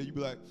the theater, you'd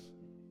be like,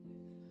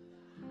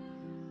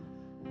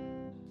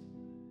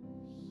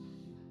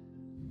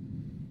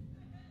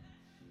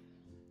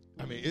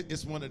 I mean,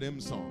 it's one of them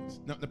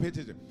songs. Now, pay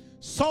attention.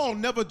 Saul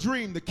never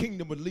dreamed the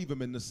kingdom would leave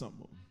him in the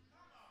summer.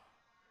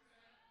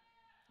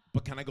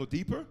 But can I go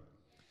deeper?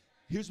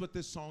 Here's what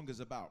this song is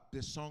about.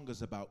 This song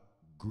is about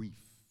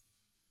grief.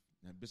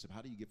 Now, Bishop,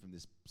 how do you get from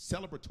this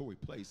celebratory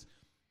place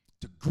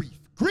to grief?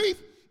 Grief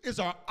is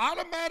our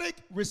automatic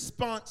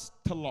response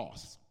to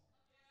loss.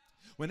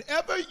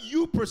 Whenever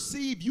you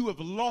perceive you have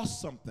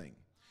lost something,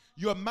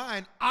 your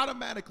mind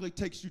automatically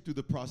takes you through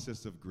the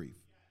process of grief.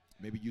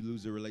 Maybe you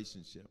lose a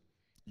relationship.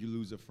 You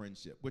lose a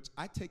friendship, which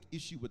I take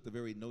issue with the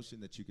very notion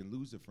that you can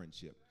lose a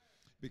friendship,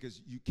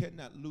 because you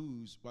cannot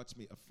lose, watch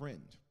me, a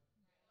friend.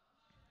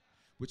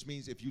 Which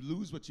means if you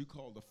lose what you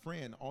call a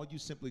friend, all you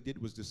simply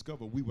did was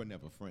discover we were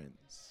never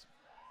friends.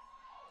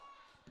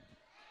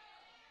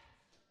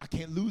 I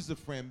can't lose a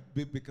friend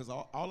because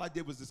all I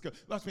did was discover.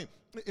 Watch me.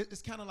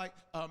 It's kind of like,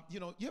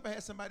 you ever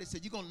had somebody say,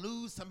 you're going to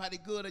lose somebody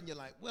good, and you're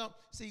like, well,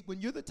 see,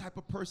 when you're the type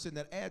of person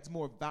that adds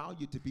more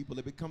value to people,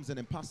 it becomes an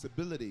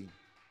impossibility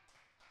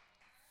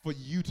for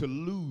you to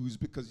lose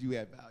because you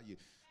add value.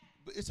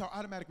 But it's our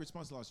automatic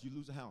response to loss. You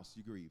lose a house,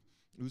 you grieve.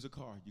 You lose a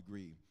car, you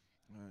grieve.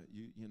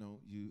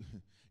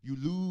 You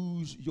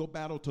lose your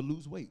battle to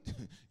lose weight,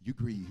 you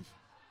grieve.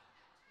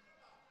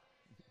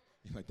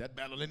 You're like, that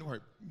battle didn't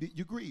work.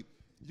 You grieve.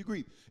 You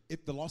grieve.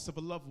 If the loss of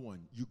a loved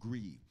one, you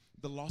grieve.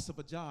 The loss of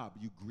a job,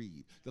 you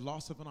grieve. The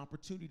loss of an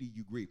opportunity,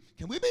 you grieve.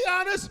 Can we be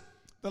honest?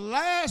 The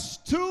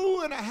last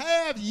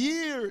 2.5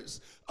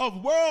 years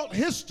of world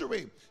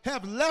history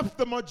have left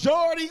the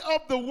majority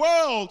of the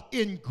world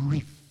in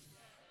grief.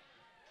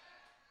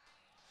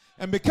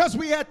 And because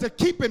we had to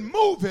keep it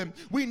moving,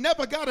 we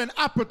never got an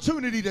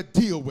opportunity to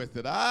deal with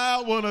it.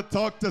 I want to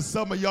talk to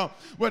some of y'all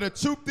where the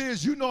truth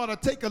is you know how to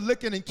take a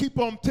licking and keep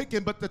on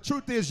ticking, but the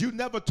truth is you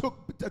never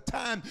took the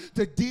time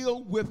to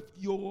deal with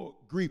your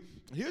grief.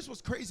 Here's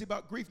what's crazy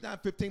about grief,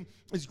 9:15,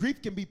 is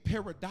grief can be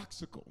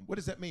paradoxical. What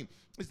does that mean?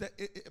 Is that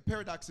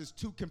paradox is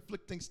two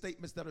conflicting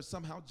statements that are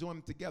somehow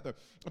joined together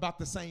about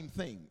the same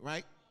thing,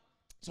 right?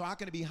 So how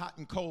can it be hot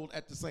and cold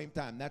at the same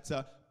time? That's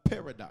a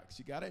paradox.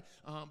 You got it?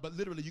 But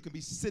literally, you can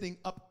be sitting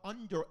up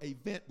under a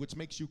vent, which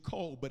makes you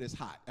cold, but it's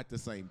hot at the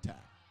same time.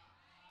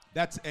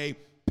 That's a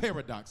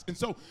paradox. And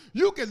so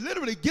you can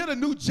literally get a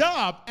new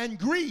job and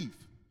grieve.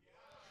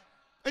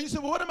 And you say,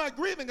 well, what am I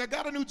grieving? I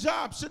got a new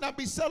job. Shouldn't I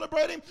be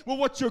celebrating? Well,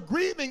 what you're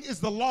grieving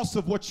is the loss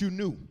of what you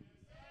knew.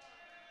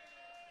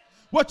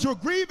 What you're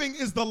grieving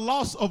is the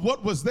loss of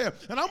what was there.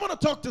 And I want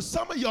to talk to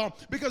some of y'all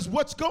because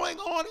what's going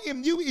on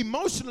in you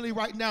emotionally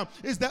right now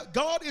is that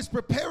God is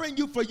preparing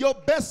you for your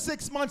best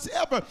 6 months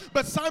ever,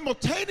 but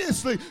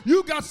simultaneously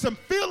you got some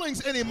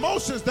feelings and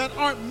emotions that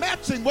aren't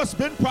matching what's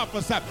been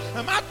prophesied.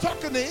 Am I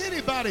talking to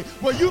anybody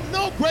where you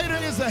know greater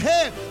is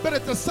ahead, but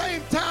at the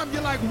same time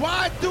you're like,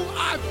 why do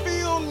I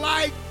feel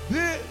like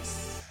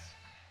this?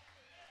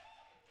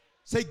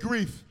 Say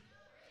grief.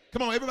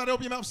 Come on, everybody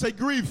open your mouth, say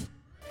grief.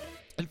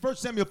 In 1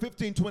 Samuel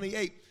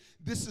 15:28,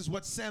 this is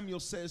what Samuel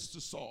says to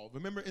Saul.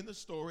 Remember in the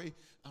story,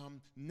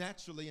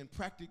 naturally and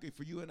practically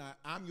for you and I,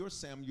 I'm your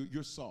Samuel,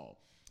 you're Saul.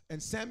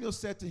 And Samuel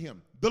said to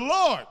him, the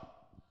Lord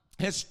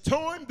has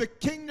torn the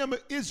kingdom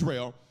of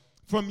Israel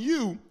from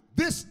you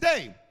this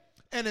day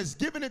and has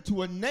given it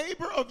to a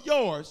neighbor of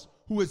yours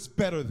who is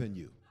better than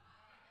you.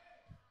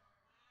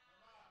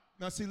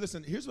 Now see,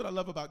 listen, here's what I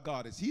love about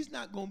God is he's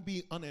not going to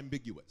be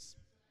unambiguous.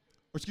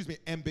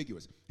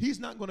 Ambiguous. He's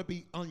not going to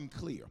be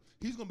unclear.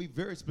 He's going to be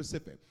very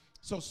specific.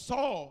 So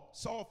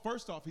Saul,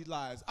 first off, he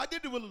lies. I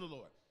did the will of the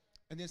Lord.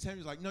 And then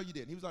Samuel's like, no, you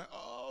didn't. He was like,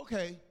 oh,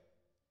 okay.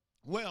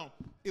 Well,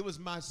 it was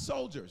my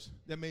soldiers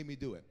that made me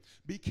do it.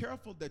 Be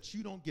careful that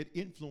you don't get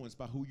influenced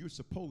by who you're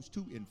supposed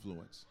to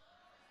influence.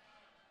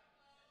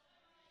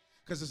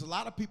 Because there's a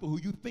lot of people who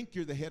you think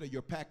you're the head of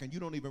your pack and you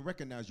don't even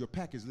recognize your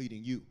pack is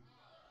leading you.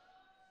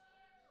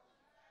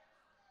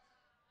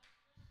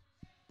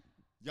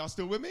 Y'all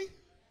still with me?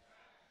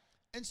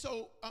 And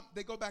so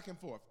they go back and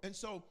forth. And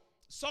so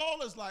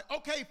Saul is like,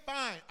 okay,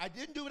 fine. I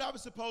didn't do what I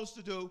was supposed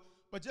to do,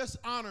 but just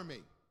honor me.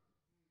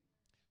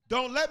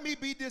 Don't let me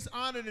be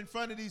dishonored in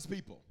front of these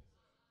people.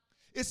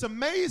 It's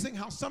amazing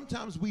how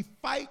sometimes we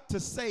fight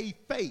to save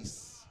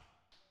face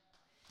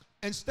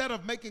instead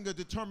of making a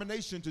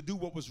determination to do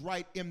what was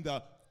right in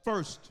the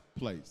first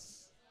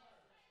place.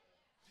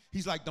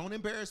 He's like, don't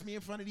embarrass me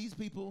in front of these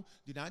people.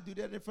 Do not do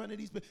that in front of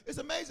these people. It's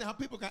amazing how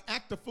people can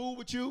act a fool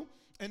with you.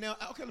 And now,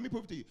 okay, let me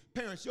prove it to you.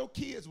 Parents, your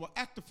kids will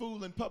act a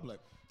fool in public.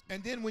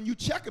 And then when you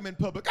check them in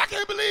public, I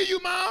can't believe you,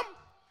 Mom.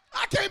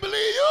 I can't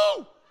believe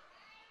you.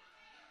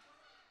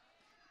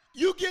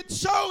 You get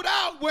showed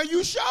out where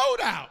you showed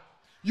out.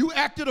 You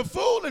acted a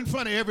fool in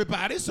front of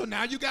everybody, so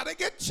now you got to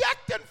get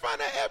checked in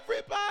front of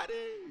everybody.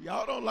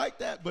 Y'all don't like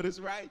that, but it's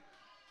right.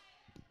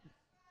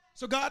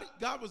 So God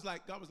was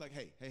like,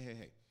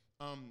 hey.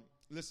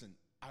 Listen,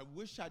 I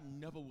wish I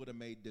never would have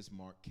made this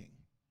Mark king.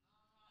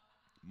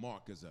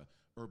 Mark is a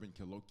urban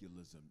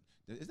colloquialism.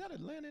 Is that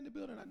Atlanta in the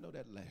building? I know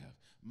that laugh.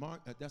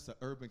 Mark, that's an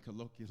urban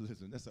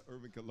colloquialism. That's an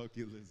urban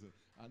colloquialism.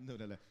 I know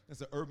that laugh.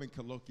 That's an urban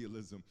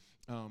colloquialism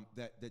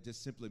that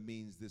just simply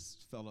means this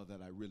fella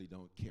that I really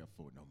don't care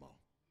for no more.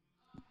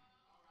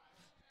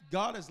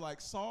 God is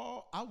like,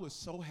 Saul, I was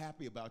so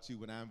happy about you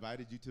when I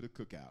invited you to the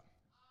cookout.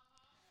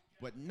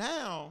 But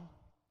now,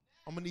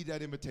 I'm going to need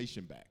that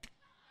invitation back.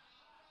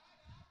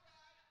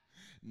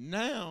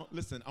 Now,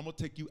 listen, I'm going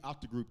to take you out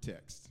the group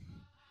text.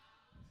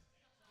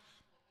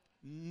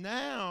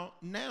 Now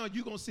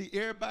you're going to see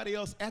everybody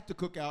else at the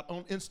cookout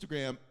on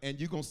Instagram, and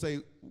you're going to say,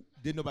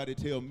 didn't nobody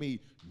tell me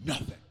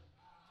nothing?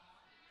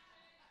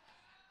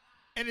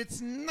 And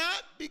it's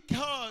not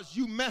because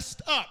you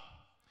messed up.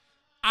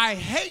 I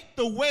hate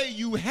the way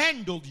you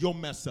handled your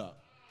mess up.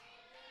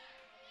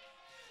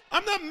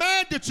 I'm not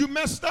mad that you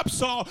messed up,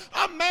 Saul.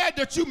 I'm mad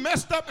that you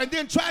messed up and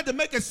then tried to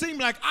make it seem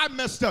like I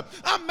messed up.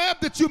 I'm mad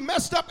that you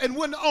messed up and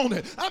wouldn't own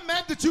it. I'm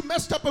mad that you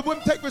messed up and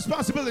wouldn't take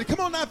responsibility. Come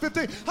on,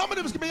 9:15. How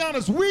many of us can be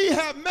honest? We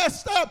have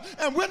messed up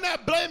and we're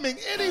not blaming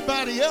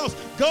anybody else.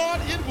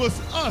 God, it was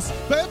us.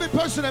 For every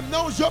person that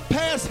knows your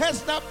past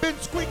has not been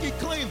squeaky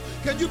clean,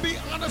 can you be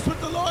honest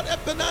with the Lord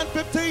at the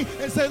 9:15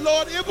 and say,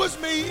 Lord, it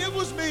was me, it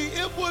was me,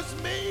 it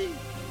was me.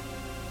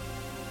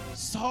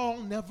 Saul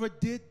never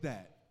did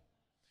that.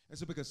 And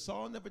so because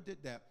Saul never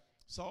did that,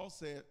 Saul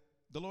said,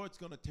 the Lord's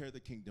going to tear the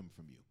kingdom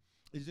from you.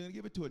 He's going to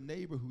give it to a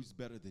neighbor who's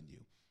better than you.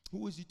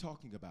 Who is he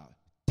talking about?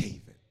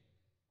 David.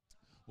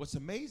 What's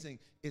amazing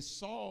is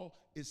Saul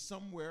is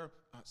somewhere,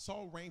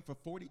 Saul reigned for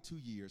 42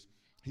 years.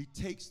 He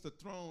takes the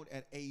throne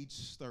at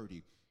age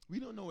 30. We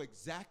don't know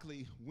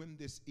exactly when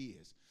this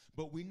is,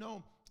 but we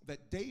know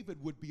that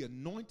David would be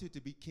anointed to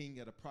be king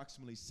at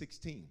approximately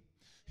 16.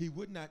 He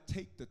would not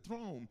take the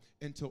throne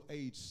until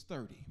age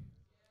 30.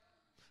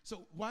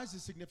 So why is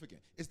this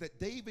significant? It's that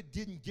David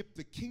didn't get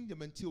the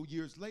kingdom until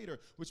years later,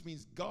 which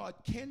means God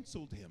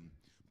canceled him,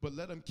 but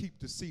let him keep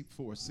the seat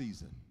for a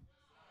season.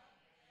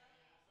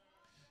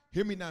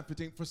 Hear me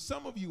 9:15. For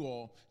some of you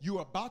all,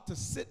 you're about to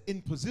sit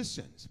in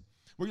positions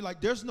where you're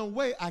like, there's no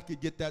way I could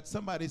get that.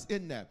 Somebody's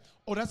in that.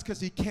 Oh, that's because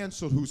he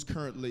canceled who's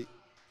currently.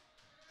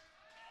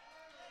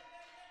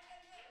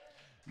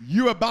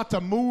 You're about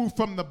to move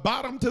from the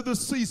bottom to the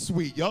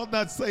C-suite. Y'all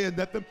not saying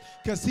nothing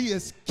because he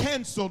has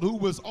canceled who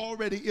was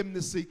already in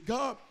the seat.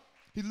 God,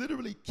 he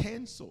literally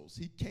cancels.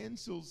 He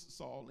cancels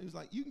Saul. He was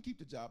like, you can keep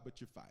the job, but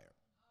you're fired.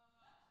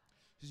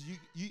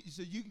 He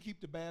said, you can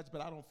keep the badge,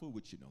 but I don't fool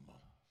with you no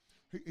more.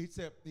 He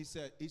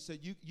said,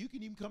 you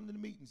can even come to the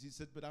meetings. He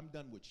said, but I'm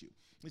done with you.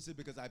 He said,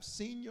 because I've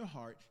seen your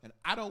heart, and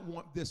I don't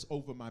want this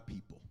over my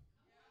people.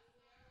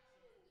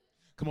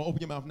 Come on,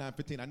 open your mouth,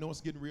 9:15. I know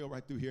it's getting real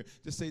right through here.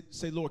 Just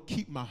say, Lord,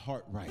 keep my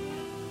heart right.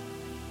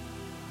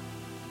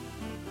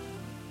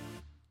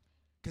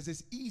 Because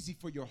it's easy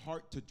for your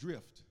heart to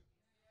drift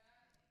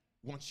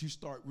once you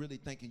start really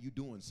thinking you're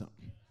doing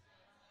something.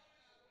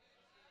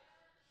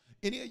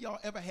 Any of y'all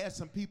ever had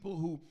some people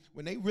who,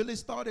 when they really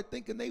started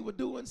thinking they were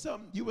doing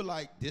something, you were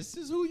like, this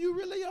is who you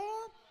really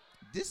are?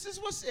 This is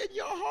what's in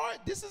your heart?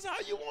 This is how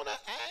you want to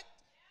act?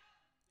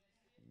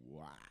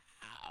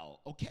 Wow.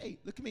 Okay,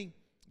 look at me.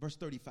 Verse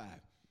 35.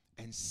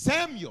 And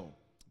Samuel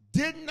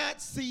did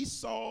not see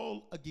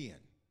Saul again.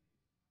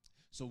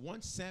 So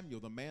once Samuel,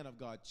 the man of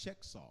God,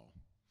 checked Saul,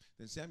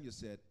 then Samuel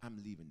said, I'm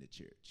leaving the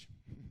church.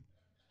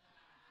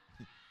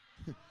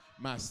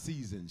 My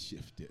season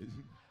shifted.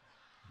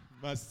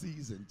 My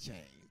season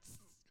changed.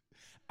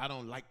 I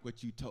don't like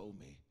what you told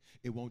me.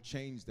 It won't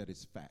change that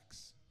it's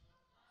facts.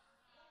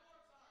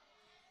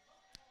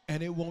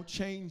 And it won't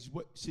change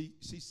what, see,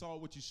 Saul,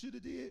 what you should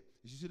have did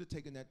is you should have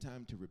taken that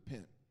time to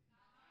repent.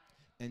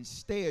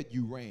 Instead,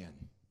 you ran.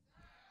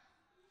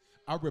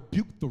 I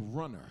rebuked the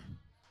runner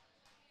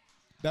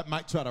that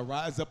might try to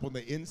rise up on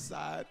the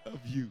inside of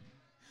you.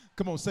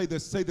 Come on, say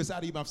this out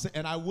of your mouth. Say,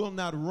 and I will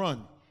not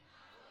run.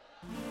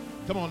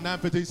 Come on,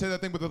 9:15, say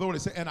that thing with authority.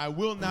 Say, and I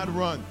will not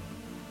run.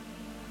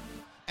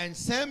 And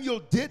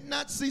Samuel did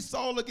not see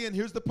Saul again.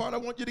 Here's the part I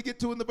want you to get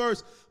to in the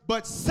verse.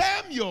 But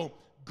Samuel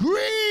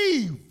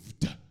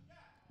grieved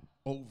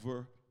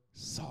over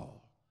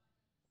Saul.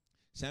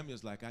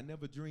 Samuel's like, I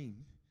never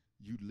dreamed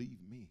you'd leave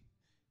me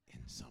in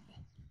summer.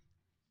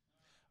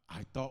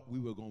 I thought we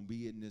were going to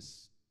be in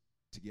this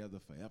together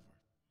forever.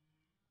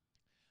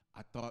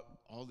 I thought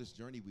all this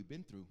journey we've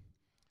been through,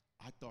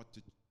 I thought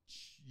that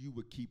you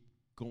would keep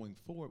going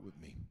forward with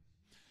me.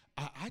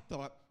 I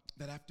thought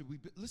that after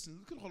listen,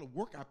 look at all the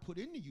work I put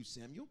into you,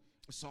 Samuel.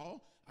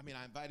 Saul, I mean,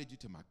 I invited you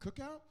to my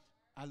cookout.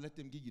 I let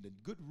them give you the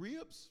good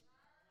ribs.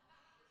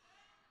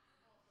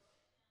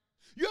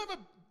 You ever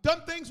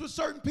done things with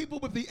certain people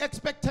with the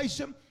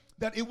expectation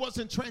that it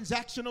wasn't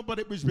transactional, but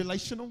it was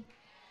relational?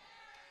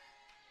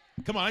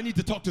 Come on, I need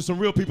to talk to some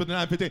real people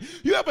tonight.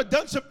 You ever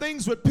done some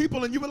things with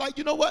people and you were like,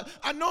 you know what?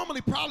 I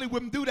normally probably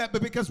wouldn't do that,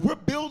 but because we're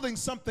building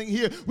something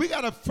here, we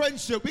got a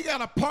friendship, we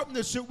got a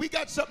partnership, we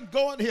got something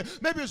going here.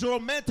 Maybe it's a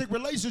romantic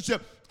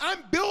relationship.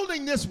 I'm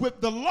building this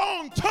with the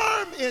long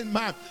term in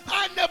mind.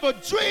 I never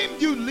dreamed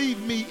you'd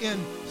leave me in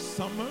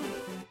summer.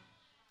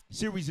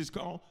 Series is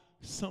called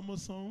Summer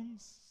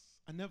Songs.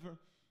 I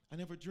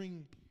never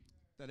dreamed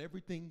that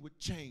everything would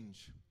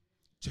change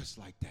just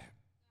like that.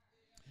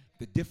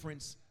 The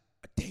difference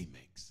a day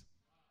makes.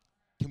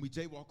 Can we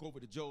jaywalk over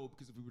to Job?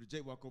 Because if we were to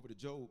jaywalk over to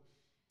Job,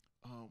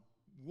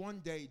 one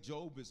day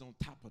Job is on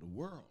top of the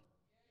world.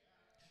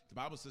 The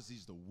Bible says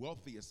he's the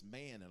wealthiest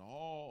man in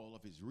all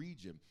of his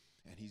region,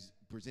 and he's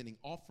presenting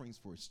offerings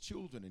for his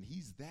children, and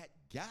he's that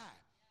guy.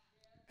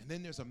 And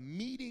then there's a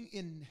meeting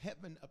in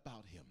heaven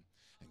about him,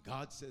 and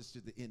God says to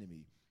the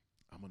enemy,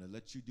 I'm going to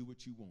let you do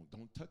what you want.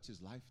 Don't touch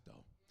his life,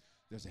 though.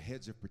 There's a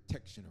hedge of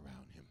protection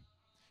around him.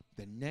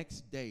 The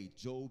next day,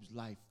 Job's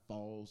life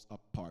falls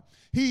apart.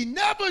 He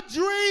never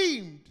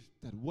dreamed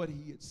that what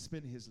he had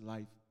spent his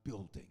life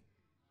building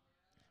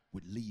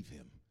would leave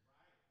him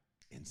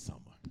in summer.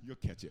 You'll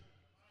catch it.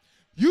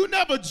 You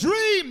never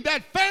dreamed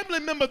that family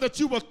member that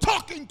you were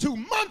talking to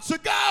months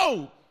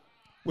ago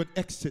would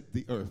exit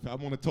the earth. I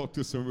want to talk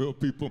to some real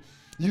people.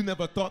 You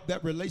never thought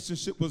that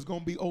relationship was going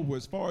to be over.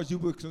 As far as you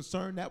were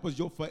concerned, that was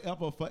your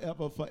forever,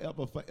 forever,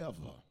 forever,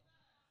 forever.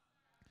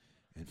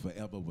 And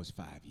forever was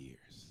 5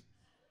 years.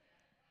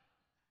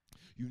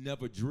 You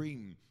never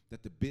dreamed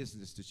that the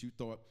business that you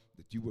thought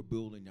that you were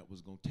building that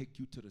was going to take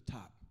you to the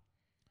top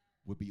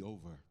would be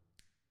over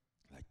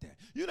like that.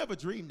 You never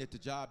dreamed that the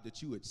job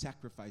that you had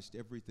sacrificed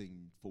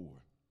everything for,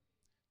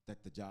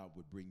 that the job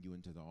would bring you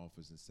into the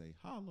office and say,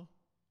 holla,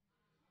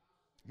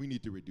 we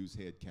need to reduce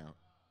head count.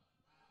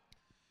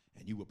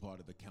 And you were part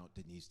of the count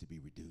that needs to be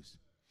reduced.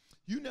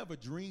 You never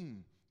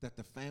dreamed that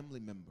the family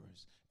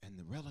members and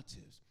the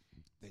relatives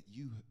that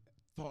you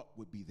thought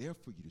would be there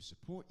for you to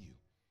support you,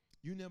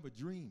 you never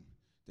dreamed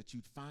that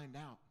you'd find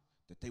out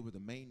that they were the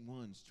main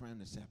ones trying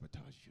to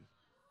sabotage you.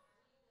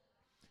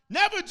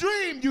 Never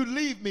dreamed you'd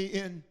leave me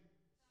in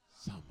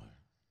summer.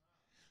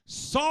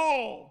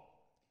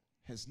 Saul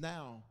has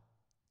now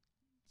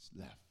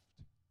left,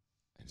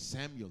 and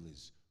Samuel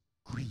is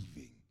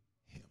grieving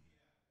him.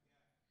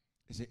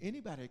 Is there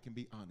anybody that can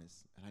be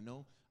honest? And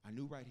I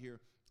knew right here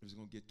it was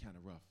going to get kind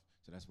of rough,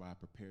 so that's why I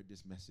prepared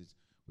this message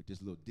with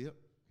this little dip.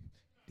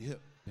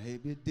 Dip,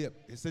 baby,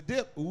 dip. It's a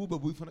dip. Ooh,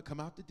 but we're going to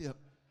come out the dip.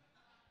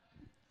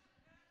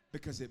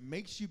 Because it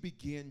makes you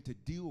begin to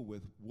deal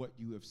with what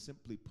you have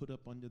simply put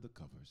up under the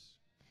covers.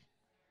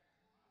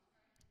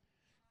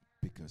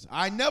 Because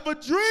I never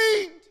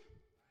dreamed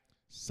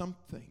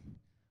something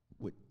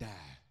would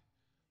die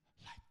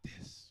like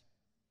this.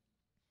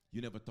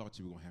 You never thought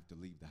you were going to have to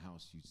leave the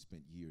house you'd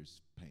spent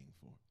years paying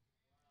for.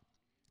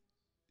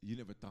 You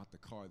never thought the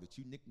car that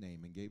you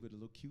nicknamed and gave it a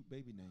little cute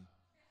baby name.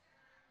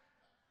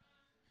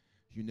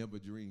 You never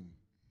dreamed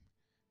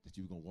that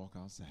you were going to walk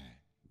outside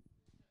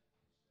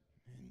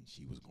and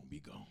she was going to be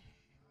gone.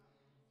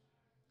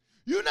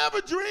 You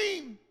never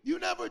dream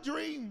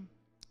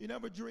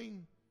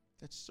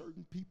that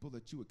certain people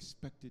that you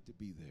expected to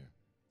be there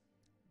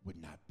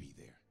would not be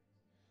there.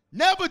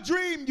 Never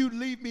dreamed you'd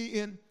leave me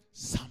in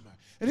summer.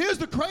 And here's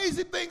the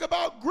crazy thing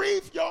about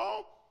grief,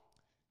 y'all,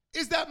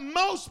 is that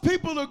most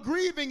people are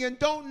grieving and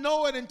don't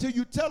know it until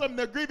you tell them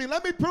they're grieving.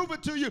 Let me prove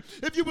it to you.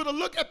 If you were to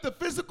look at the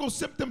physical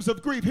symptoms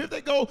of grief, here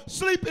they go: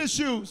 sleep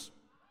issues,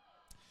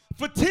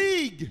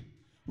 fatigue,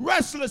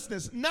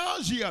 restlessness,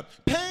 nausea,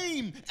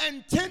 pain,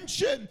 and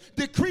tension,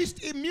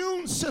 decreased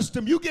immune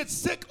system. You get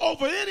sick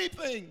over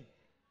anything.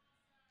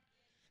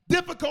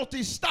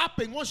 Difficulty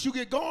stopping. Once you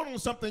get going on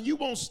something, you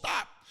won't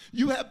stop.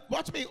 You have,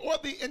 watch me, or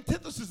the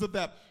antithesis of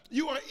that.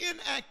 You are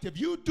inactive.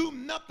 You do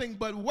nothing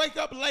but wake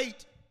up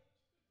late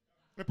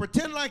and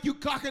pretend like you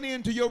clocking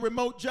into your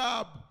remote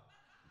job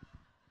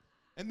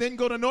and then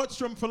go to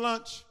Nordstrom for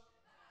lunch.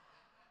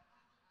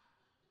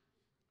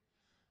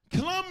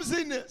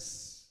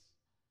 Clumsiness.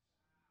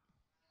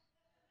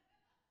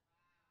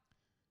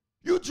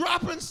 You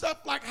dropping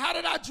stuff like, how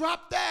did I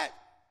drop that?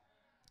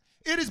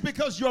 It is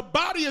because your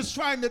body is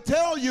trying to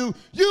tell you,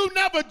 you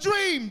never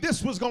dreamed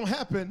this was going to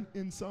happen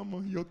in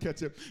summer. You'll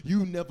catch it.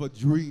 You never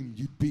dreamed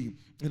you'd be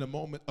in a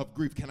moment of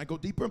grief. Can I go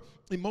deeper?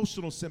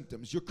 Emotional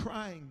symptoms. You're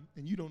crying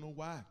and you don't know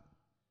why.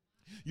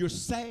 You're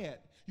sad.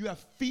 You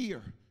have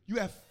fear. You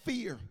have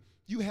fear.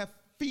 You have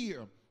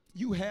fear.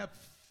 You have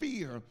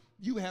fear.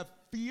 You have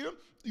fear.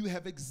 You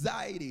have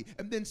anxiety.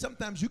 And then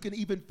sometimes you can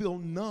even feel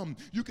numb.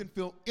 You can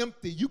feel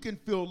empty. You can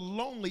feel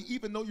lonely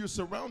even though you're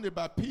surrounded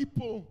by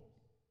people.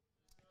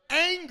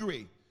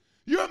 Angry.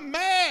 You're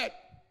mad.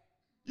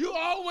 You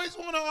always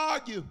want to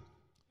argue.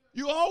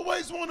 You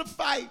always want to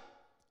fight.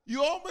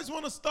 You always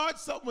want to start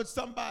something with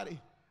somebody.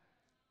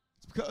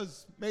 It's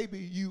because maybe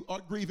you are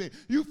grieving.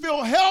 You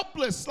feel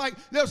helpless, like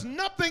there's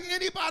nothing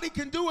anybody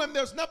can do and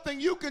there's nothing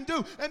you can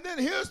do. And then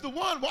here's the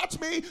one. Watch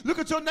me. Look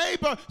at your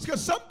neighbor. It's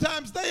because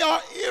sometimes they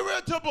are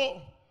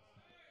irritable.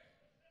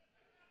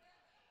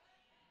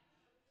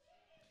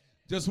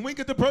 Just wink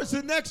at the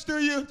person next to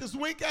you. Just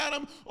wink at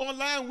them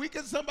online. Wink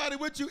at somebody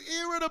with you.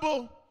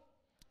 Irritable.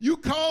 You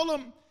call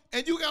them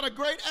and you got a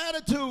great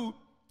attitude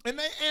and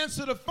they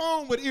answer the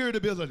phone with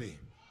irritability.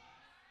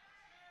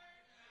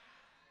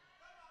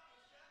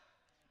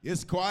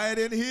 It's quiet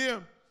in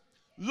here.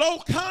 Low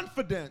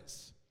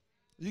confidence.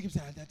 You can say,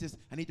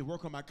 I need to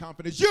work on my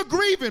confidence. You're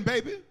grieving,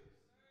 baby.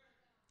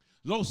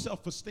 Low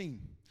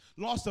self-esteem.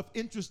 Loss of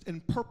interest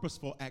in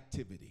purposeful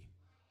activity.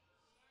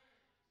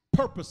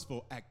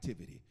 Purposeful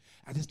activity.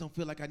 I just don't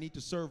feel like I need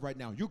to serve right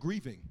now. You're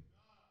grieving.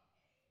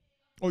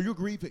 Or you're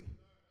grieving.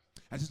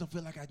 I just don't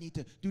feel like I need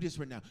to do this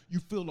right now. You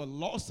feel a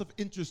loss of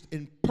interest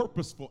in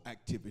purposeful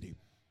activity.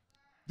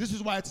 This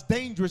is why it's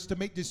dangerous to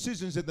make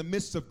decisions in the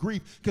midst of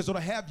grief, because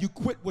it'll have you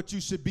quit what you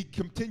should be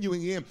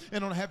continuing in,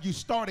 and it'll have you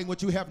starting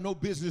what you have no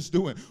business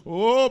doing.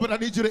 Oh, but I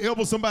need you to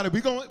elbow somebody.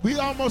 We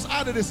almost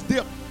out of this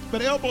dip,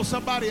 but elbow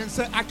somebody and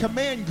say, I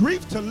command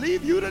grief to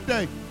leave you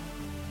today.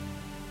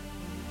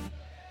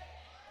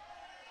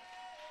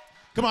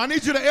 Come on, I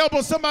need you to elbow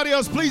somebody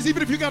else, please.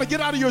 Even if you got to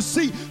get out of your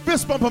seat,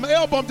 fist bump them,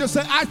 elbow them. Just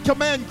say, I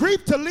command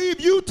grief to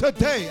leave you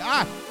today.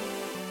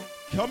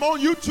 Come on,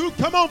 YouTube.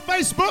 Come on,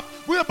 Facebook.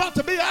 We're about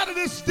to be out of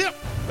this dip.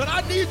 But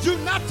I need you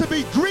not to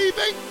be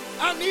grieving.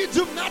 I need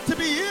you not to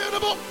be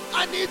irritable.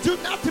 I need you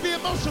not to be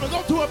emotional.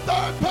 Go to a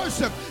third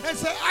person and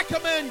say, I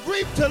command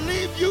grief to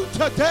leave you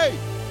today.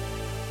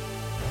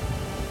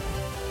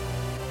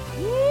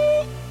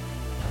 Woo.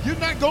 You're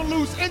not going to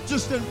lose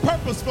interest in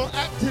purposeful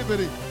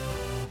activity.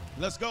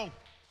 Let's go.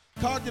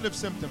 Cognitive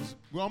symptoms.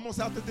 We're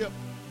almost out the dip.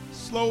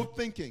 Slow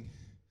thinking.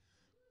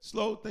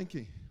 Slow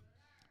thinking.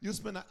 You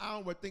spend an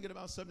hour thinking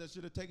about something that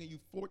should have taken you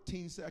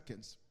 14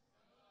 seconds.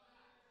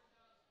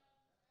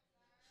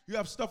 You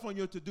have stuff on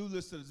your to-do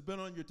list that has been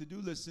on your to-do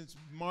list since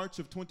March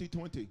of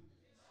 2020.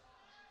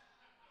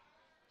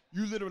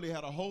 You literally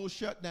had a whole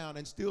shutdown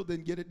and still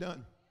didn't get it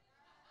done.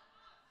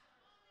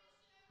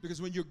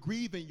 Because when you're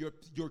grieving,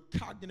 your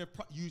cognitive,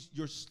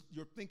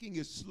 your thinking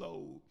is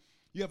slow.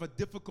 You have a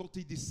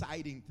difficulty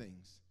deciding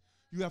things.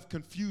 You have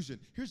confusion.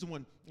 Here's the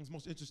one that's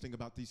most interesting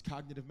about these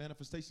cognitive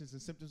manifestations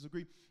and symptoms of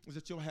grief is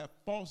that you'll have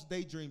false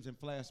daydreams and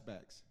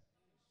flashbacks.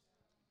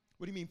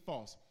 What do you mean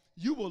false?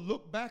 You will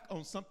look back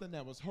on something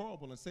that was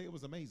horrible and say it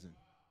was amazing.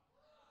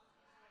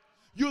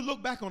 You'll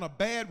look back on a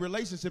bad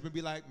relationship and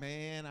be like,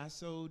 man, I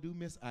so do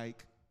miss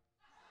Ike.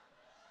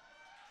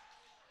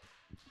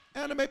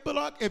 Anime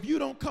Bullock, if you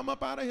don't come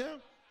up out of here,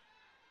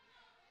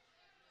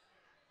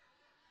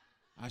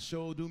 I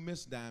sure do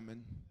miss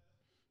Diamond.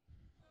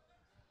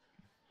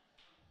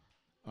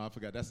 Oh, I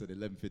forgot, that's an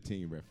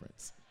 11:15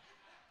 reference.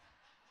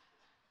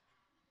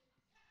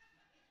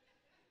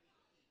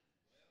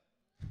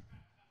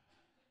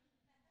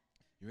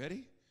 You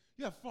ready?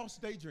 You have false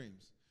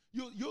daydreams.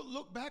 You'll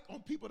look back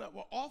on people that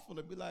were awful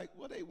and be like,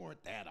 well, they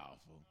weren't that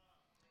awful.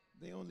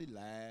 They only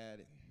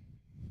lied.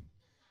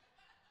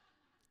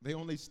 They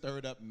only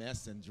stirred up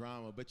mess and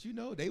drama, but you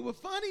know, they were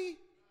funny.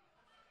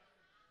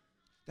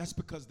 That's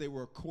because they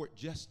were a court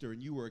jester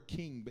and you were a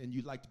king and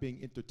you liked being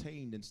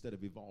entertained instead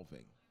of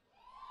evolving.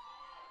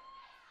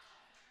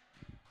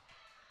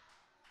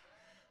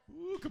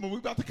 Ooh, come on, we're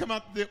about to come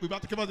out there. We're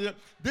about to come out there.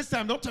 This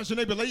time, don't touch your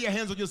neighbor. Lay your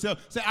hands on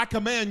yourself. Say, I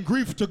command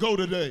grief to go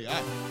today.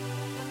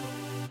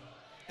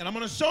 And I'm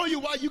going to show you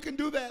why you can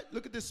do that.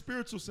 Look at the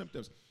spiritual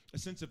symptoms. A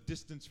sense of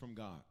distance from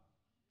God.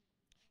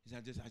 He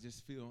said,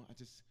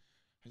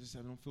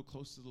 I don't feel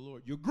close to the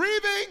Lord. You're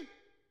grieving.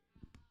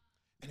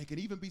 And it can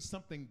even be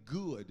something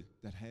good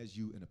that has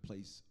you in a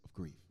place of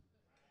grief.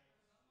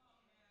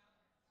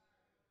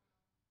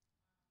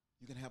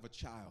 You can have a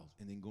child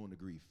and then go into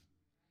grief.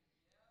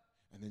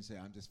 And then say,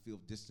 I just feel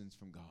distance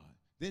from God.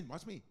 Then,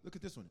 watch me. Look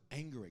at this one.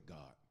 Anger at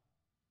God.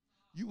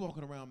 You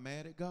walking around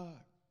mad at God.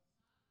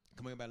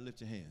 Come on, everybody,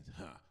 lift your hands.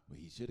 Well,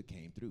 he should have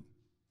came through.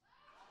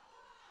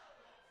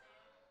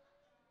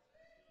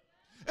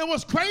 And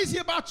what's crazy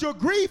about your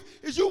grief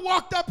is you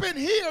walked up in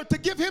here to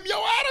give him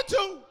your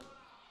attitude.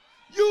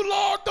 You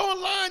logged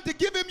online to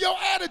give him your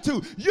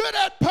attitude. You're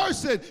that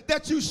person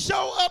that you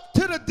show up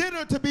to the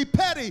dinner to be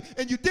petty,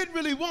 and you didn't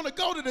really want to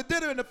go to the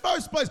dinner in the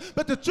first place.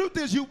 But the truth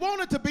is you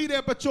wanted to be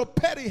there, but your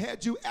petty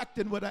had you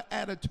acting with an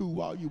attitude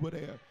while you were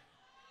there.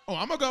 Oh,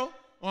 I'm going to go.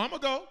 Oh, I'm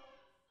going to go.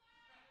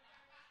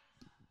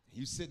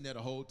 You sitting there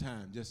the whole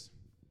time just,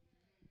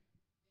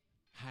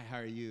 hi, how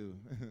are you?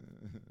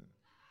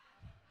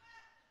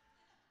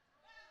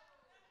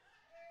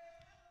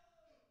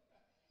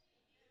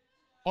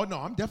 Oh, no,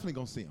 I'm definitely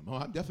going to see him. Oh,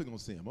 I'm definitely going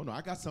to see him. Oh, no,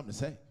 I got something to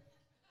say.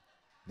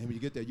 Then when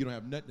you get there, you don't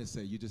have nothing to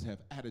say. You just have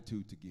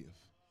attitude to give.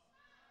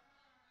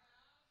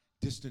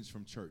 Distance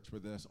from church,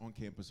 whether that's on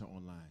campus or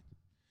online.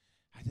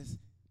 It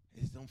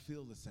just don't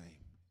feel the same.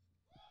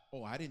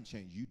 Oh, I didn't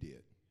change. You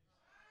did.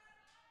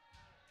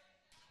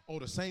 Oh,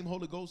 the same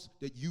Holy Ghost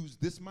that used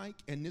this mic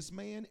and this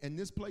man and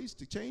this place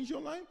to change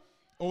your life?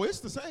 Oh, it's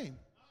the same.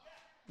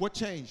 What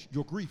changed?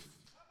 Your grief.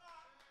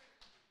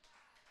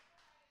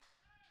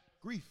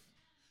 Grief.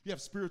 You have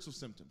spiritual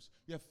symptoms.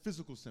 You have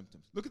physical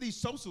symptoms. Look at these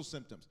social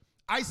symptoms.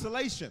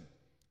 Isolation.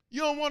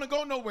 You don't want to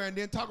go nowhere and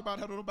then talk about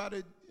how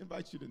nobody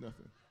invites you to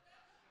nothing.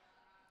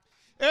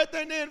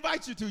 Everything they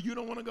invite you to, you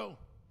don't want to go.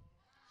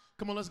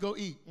 Come on, let's go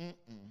eat.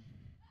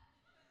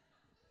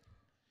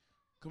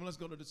 Come on, let's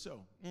go to the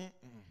show.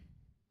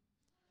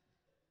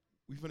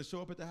 We finna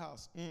show up at the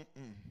house.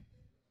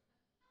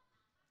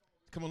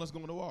 Come on, let's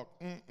go on a walk.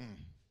 Come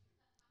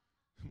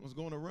on, let's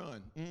go on a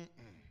run.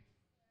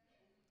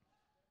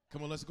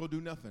 Come on, let's go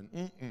do nothing.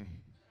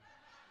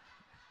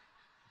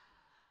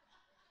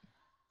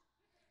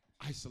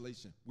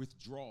 Isolation,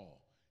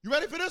 withdrawal. You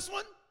ready for this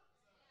one?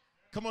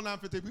 Come on,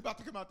 9:15. We about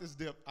to come out this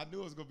dip. I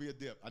knew it was gonna be a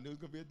dip.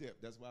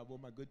 That's why I wore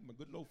my good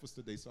loafers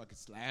today, so I could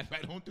slide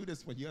right on through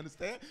this one. You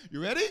understand?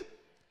 You ready?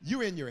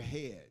 You in your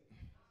head.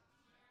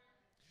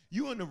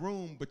 You in the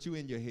room, but you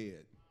in your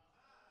head.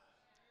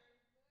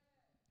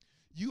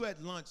 You at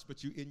lunch,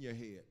 but you in your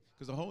head.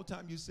 Because the whole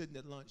time you're sitting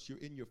at lunch, you're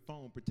in your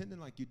phone, pretending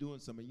like you're doing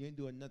something. You ain't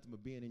doing nothing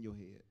but being in your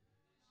head.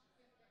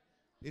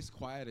 It's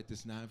quiet at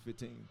this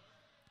 9:15.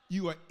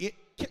 You are it.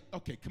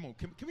 Okay, come on.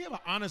 Can we have an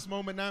honest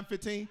moment,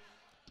 9:15?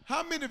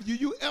 How many of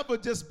you ever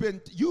just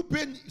you've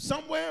been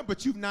somewhere,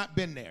 but you've not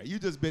been there? You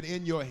just been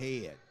in your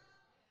head.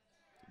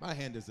 My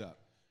hand is up.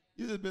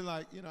 You just been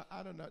like,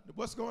 I don't know.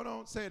 What's going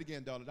on? Say it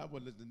again, darling. I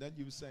wasn't listening to nothing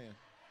you were saying.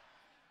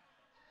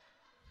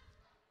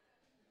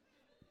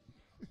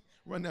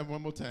 Run that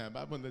one more time.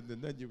 I wasn't listening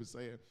to nothing you were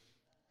saying.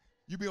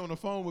 You be on the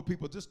phone with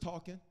people just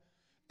talking,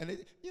 and they,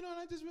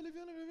 I just really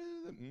feel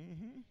it.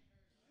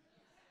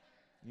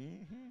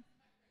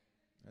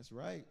 That's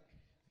right.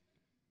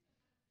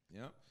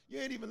 Yep. You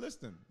ain't even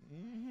listening.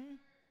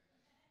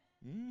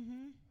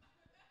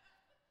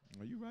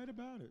 Are you right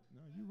about it?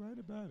 No, you right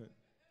about it.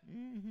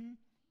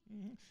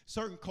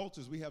 Certain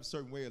cultures, we have a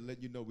certain way of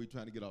letting you know we're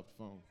trying to get off the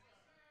phone.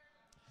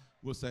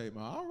 We'll say,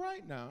 well, all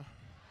right now.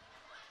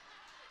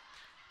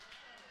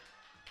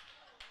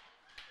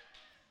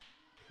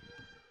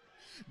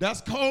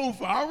 That's code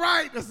for, all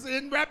right, let's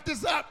wrap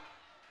this up.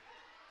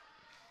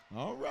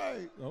 All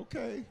right,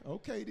 okay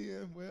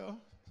then, well.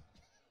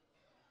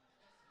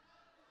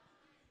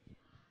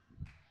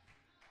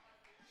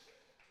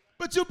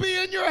 But you'll be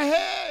in your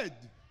head.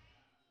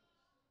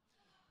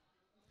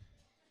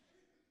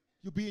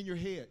 You'll be in your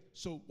head.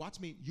 So watch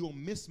me, you'll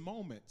miss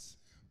moments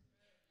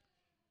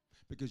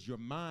because your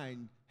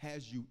mind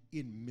has you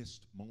in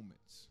missed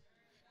moments.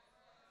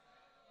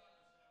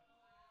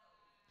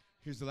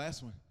 Here's the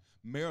last one.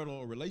 Marital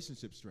or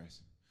relationship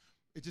stress.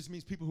 It just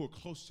means people who are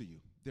close to you.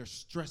 There's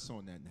stress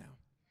on that now.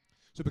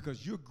 So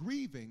because you're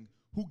grieving,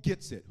 who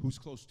gets it? Who's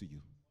close to you?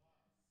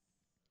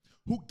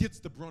 Who gets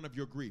the brunt of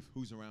your grief?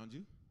 Who's around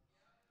you?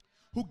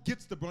 Who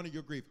gets the brunt of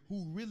your grief?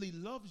 Who really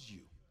loves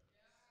you?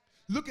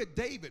 Look at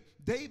David.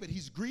 David,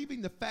 he's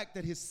grieving the fact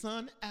that his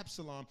son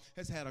Absalom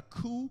has had a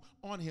coup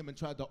on him and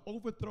tried to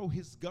overthrow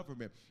his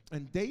government.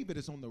 And David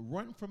is on the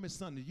run from his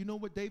son. And you know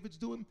what David's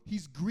doing?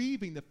 He's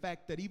grieving the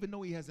fact that even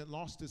though he hasn't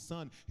lost his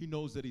son, he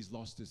knows that he's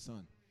lost his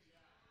son.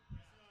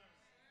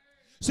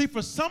 See,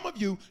 for some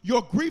of you,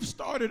 your grief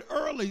started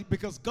early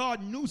because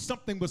God knew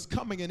something was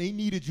coming and he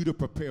needed you to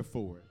prepare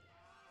for it.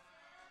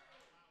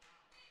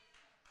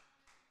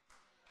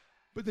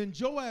 But then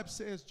Joab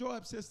says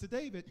to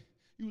David,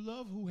 you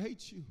love who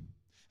hates you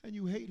and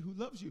you hate who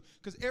loves you.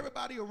 Because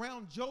everybody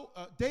around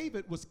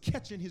David was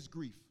catching his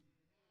grief.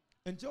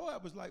 And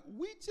Joab was like,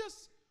 we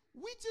just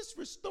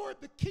restored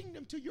the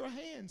kingdom to your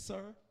hand,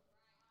 sir.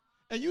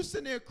 And you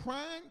sitting there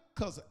crying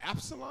because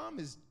Absalom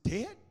is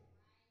dead?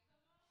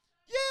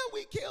 Yeah,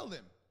 we killed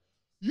him.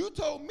 You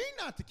told me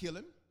not to kill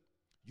him.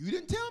 You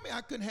didn't tell me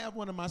I couldn't have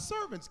one of my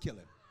servants kill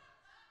him.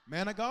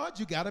 Man of God,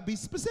 you got to be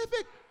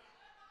specific.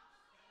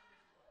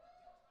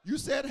 You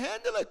said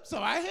handle it,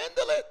 so I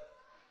handle it.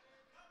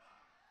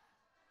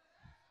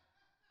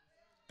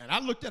 And I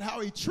looked at how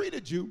he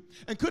treated you,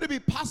 and could it be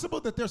possible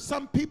that there's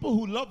some people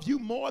who love you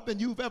more than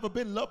you've ever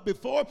been loved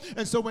before,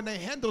 and so when they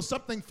handle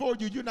something for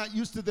you, you're not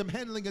used to them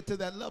handling it to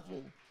that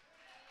level?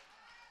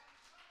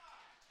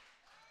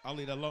 I'll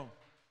leave that alone.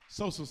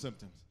 Social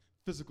symptoms,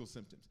 physical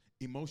symptoms,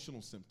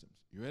 emotional symptoms.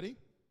 You ready?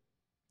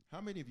 How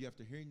many of you,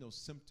 after hearing those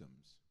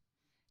symptoms,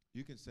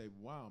 you can say,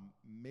 wow,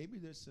 maybe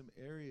there's some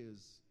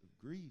areas of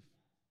grief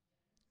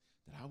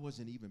that I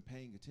wasn't even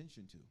paying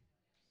attention to?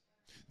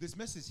 This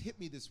message hit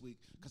me this week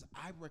because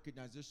I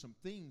recognize there's some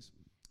things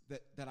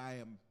that I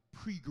am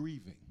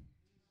pre-grieving.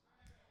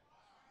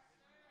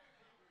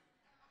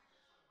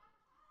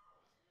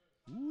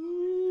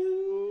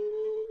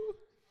 Ooh.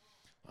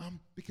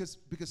 Because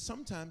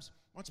sometimes,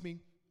 watch me,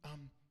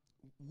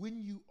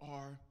 when you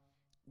are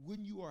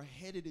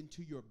headed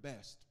into your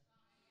best,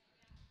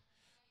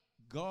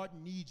 God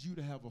needs you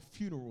to have a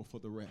funeral for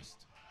the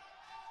rest.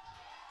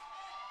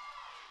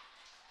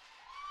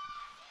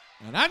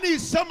 And I need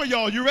some of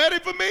y'all, you ready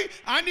for me?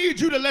 I need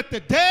you to let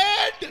the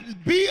dead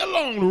be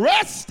alone.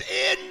 Rest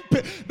in.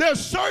 There's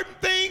certain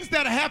things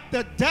that have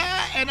to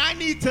die, and I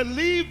need to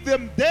leave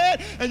them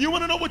dead. And you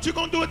want to know what you're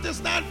going to do at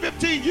this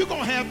 9:15? You're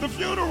going to have the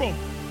funeral.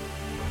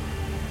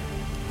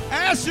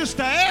 Ashes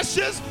to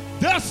ashes,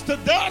 dust to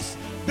dust.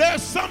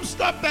 There's some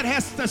stuff that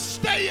has to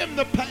stay in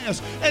the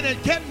past, and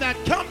it cannot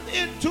come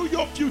into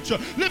your future.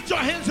 Lift your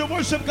hands and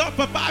worship God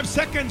for 5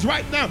 seconds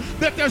right now.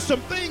 That there's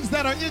some things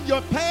that are in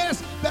your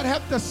past that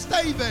have to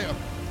stay there.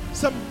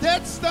 Some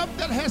dead stuff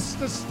that has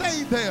to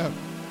stay there.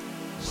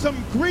 Some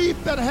grief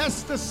that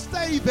has to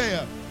stay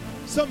there.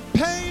 Some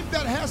pain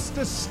that has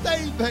to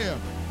stay there.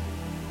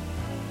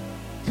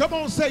 Come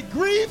on, say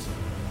grief,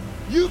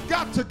 you've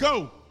got to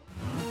go.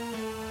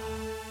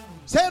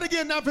 Say it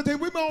again, 9:15.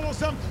 We're almost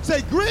done.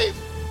 Say grief,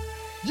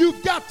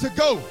 you've got to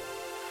go.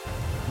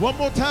 One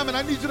more time, and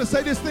I need you to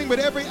say this thing with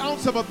every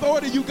ounce of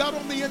authority you got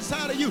on the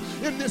inside of you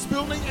in this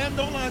building and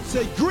online.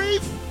 Say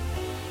grief,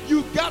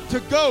 you've got to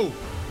go.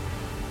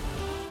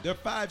 There are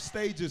 5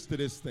 stages to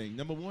this thing.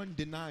 Number 1,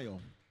 denial.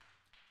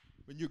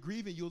 When you're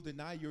grieving, you'll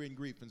deny you're in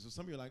grief. And so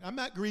some of you are like, I'm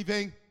not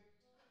grieving.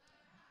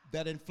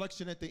 That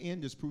inflection at the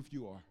end is proof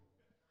you are.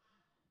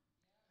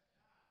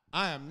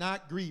 I am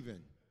not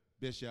grieving,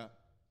 Bishop.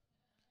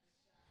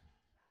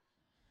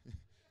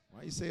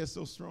 Why you say it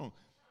so strong?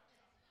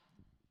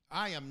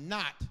 I am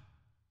not.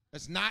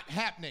 That's not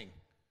happening.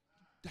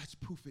 That's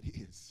proof it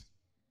is.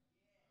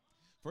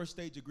 First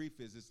stage of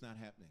grief is it's not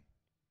happening.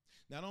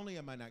 Not only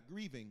am I not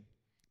grieving,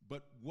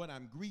 but what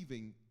I'm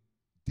grieving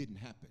didn't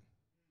happen.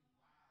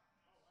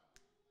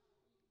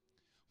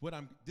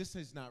 This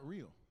is not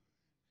real.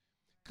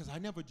 Because I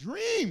never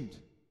dreamed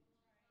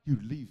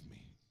you'd leave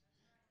me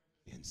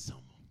in summer.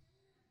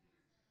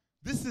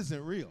 This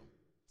isn't real.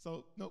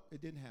 So, nope,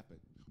 it didn't happen.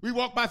 We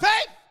walk by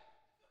faith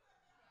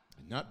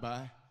and not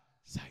by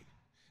sight.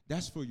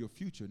 That's for your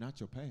future, not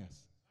your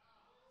past.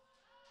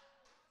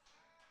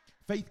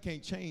 Faith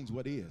can't change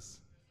what is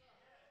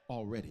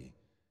already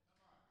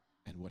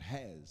and what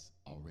has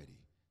already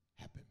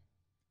happened.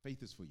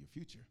 Faith is for your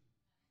future.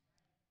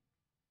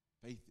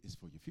 Faith is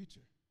for your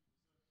future.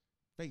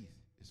 Faith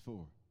is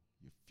for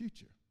your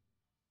future.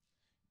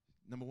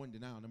 Number 1,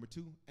 denial. Number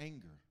 2,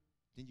 anger.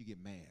 Then you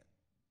get mad.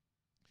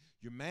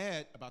 You're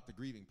mad about the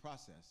grieving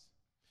process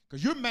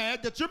because you're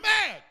mad that you're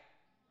mad.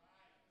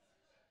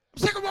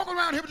 I'm sick of walking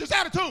around here with this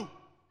attitude.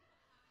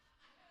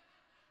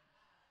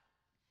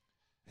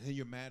 And then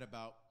you're mad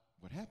about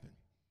what happened.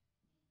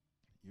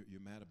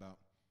 You're mad about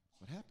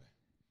what happened.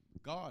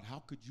 God, how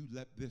could you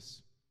let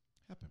this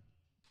happen?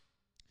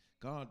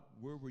 God,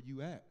 where were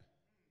you at?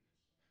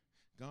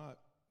 God,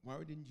 why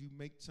didn't you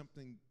make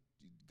something?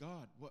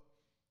 God,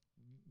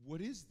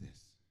 what is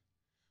this?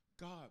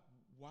 God,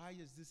 why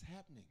is this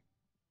happening?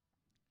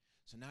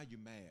 So now you're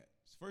mad.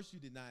 First you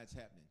deny it's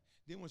happening.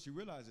 Then once you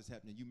realize it's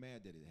happening, you're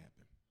mad that it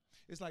happened.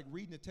 It's like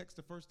reading the text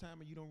the first time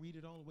and you don't read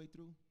it all the way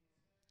through.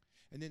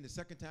 And then the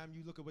second time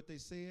you look at what they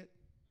said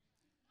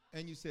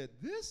and you said,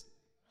 this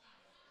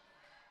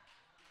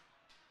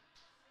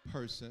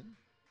person.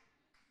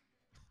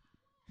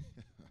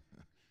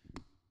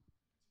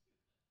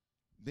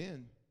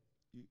 Then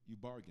you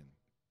bargain.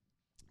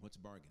 What's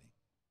bargaining?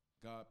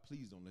 God,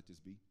 please don't let this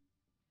be.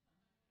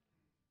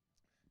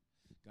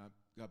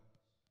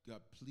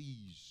 God,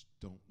 please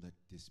don't let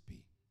this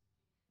be.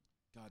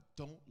 God,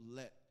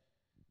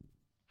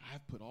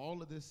 I've put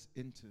all of this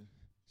into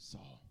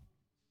Saul.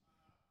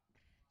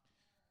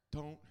 I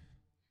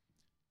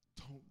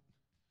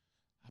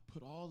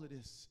put all of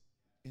this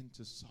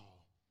into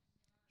Saul.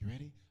 You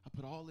ready? I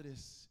put all of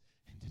this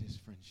into this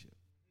friendship.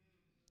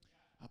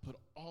 I put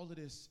all of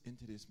this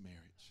into this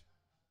marriage.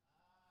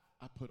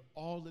 I put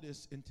all of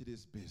this into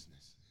this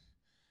business.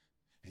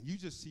 And you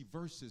just see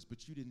verses,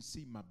 but you didn't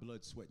see my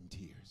blood, sweat, and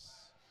tears.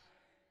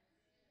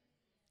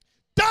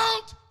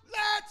 Don't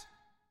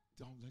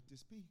let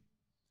this be.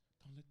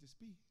 Don't let this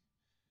be.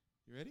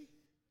 You ready?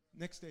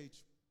 Next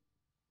stage.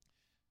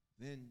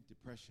 Then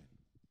depression.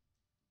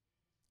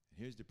 And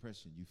here's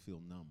depression. You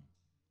feel numb.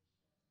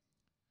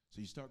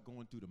 So you start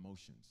going through the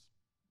motions.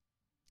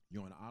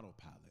 You're on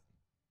autopilot.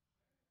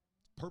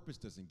 Purpose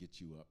doesn't get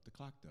you up. The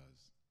clock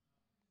does.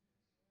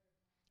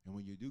 And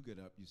when you do get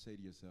up, you say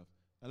to yourself,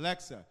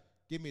 Alexa,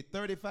 give me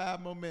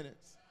 35 more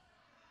minutes.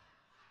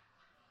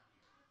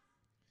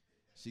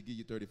 She give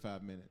you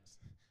 35 minutes.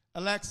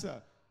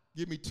 Alexa,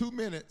 give me 2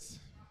 minutes.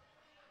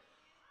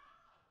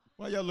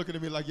 Why y'all looking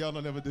at me like y'all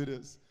don't ever do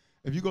this?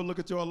 If you go look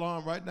at your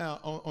alarm right now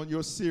on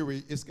your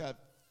Siri, it's got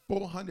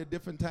 400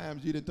 different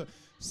times you didn't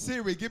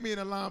Siri, give me an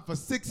alarm for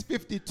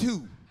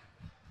 6:52.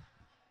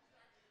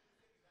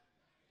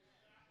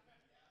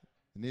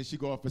 And then she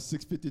go off for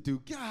 6:52.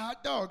 God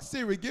dog,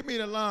 Siri, give me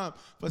an alarm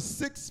for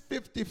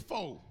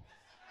 6:54.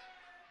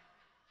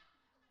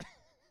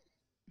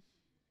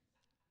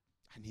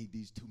 I need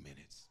these 2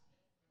 minutes.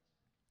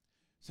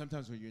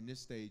 Sometimes when you're in this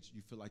stage,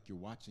 you feel like you're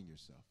watching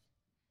yourself.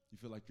 You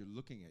feel like you're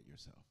looking at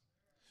yourself.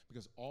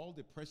 Because all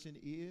depression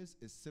is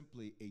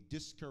simply a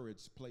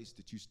discouraged place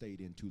that you stayed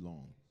in too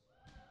long.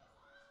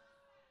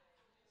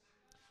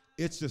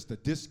 It's just a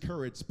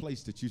discouraged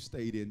place that you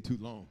stayed in too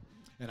long.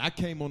 And I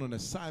came on an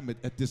assignment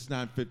at this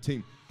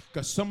 9:15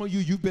 because some of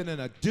you've been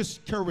in a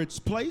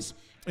discouraged place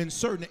in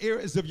certain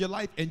areas of your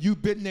life, and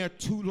you've been there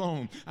too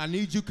long. I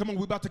need you, come on,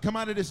 we're about to come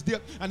out of this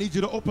dip. I need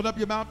you to open up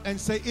your mouth and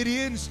say, it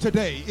ends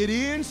today. It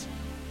ends.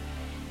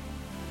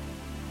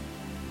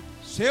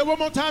 Say it one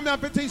more time,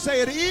 9:15.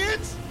 Say it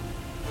ends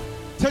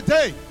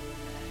today.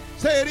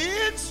 Say it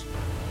ends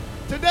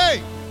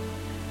today.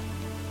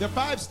 There are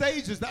 5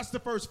 stages. That's the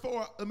first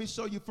 4. Let me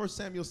show you 1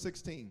 Samuel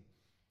 16.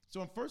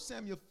 So in 1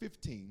 Samuel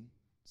 15,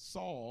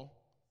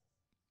 Saul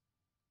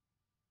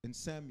and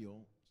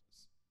Samuel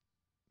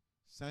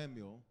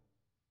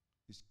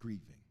is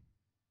grieving.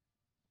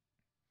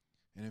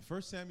 And in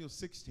 1 Samuel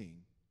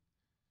 16,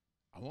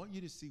 I want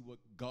you to see what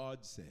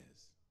God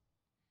says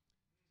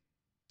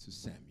to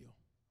Samuel.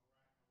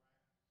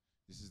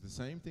 This is the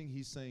same thing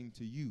he's saying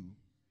to you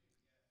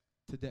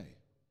today.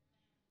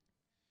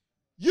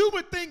 You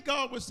would think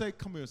God would say,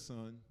 come here,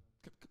 son.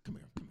 Come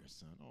here,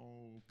 son.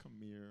 Oh,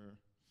 come here.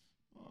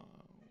 Oh,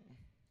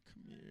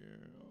 come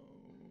here.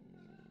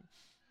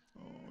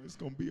 Oh, it's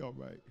going to be all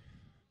right.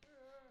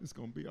 It's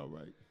going to be all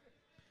right.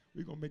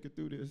 We're going to make it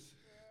through this.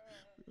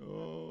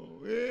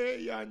 Oh,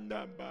 hey,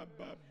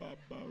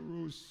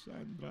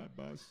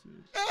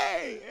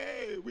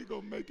 we're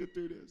going to make it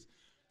through this.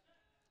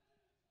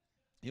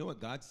 You know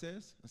what God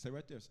says? I say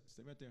right there.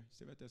 Stay right there.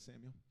 Stay right there,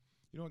 Samuel.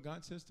 You know what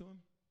God says to him?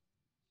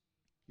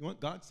 You know what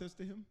God says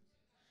to him?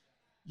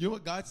 You know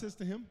what God says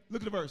to him?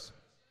 Look at the verse.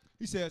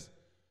 He says,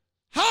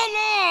 how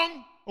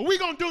long are we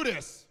going to do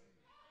this?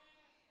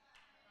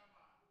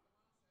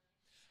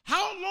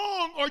 How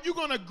long are you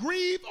going to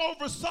grieve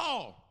over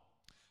Saul?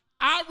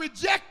 I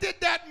rejected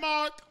that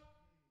mark.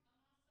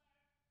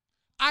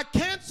 I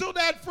canceled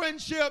that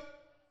friendship.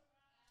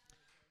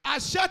 I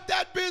shut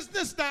that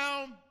business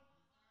down.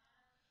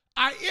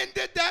 I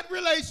ended that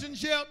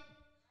relationship.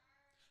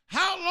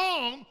 How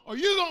long are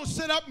you going to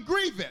sit up and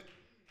grieve it?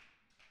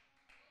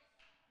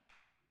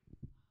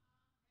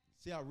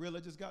 See how real I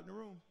just got in the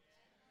room?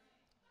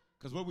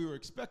 Because what we were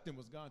expecting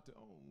was God to,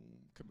 oh,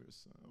 come here,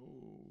 son.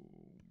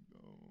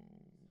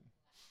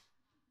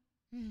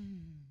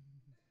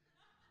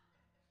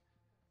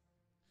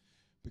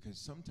 Because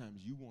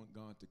sometimes you want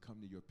God to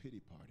come to your pity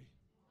party.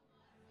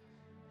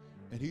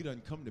 And he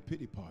doesn't come to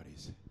pity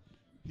parties.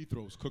 He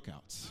throws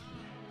cookouts.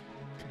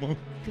 Come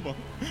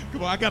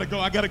on, I gotta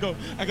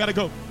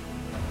go.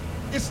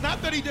 It's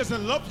not that he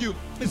doesn't love you.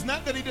 It's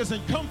not that he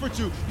doesn't comfort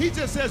you. He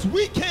just says,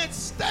 we can't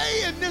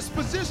stay in this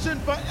position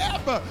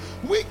forever.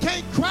 We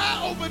can't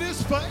cry over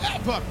this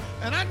forever.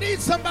 And I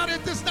need somebody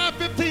at this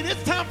 9:15.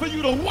 It's time for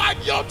you to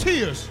wipe your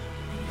tears.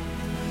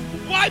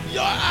 Wipe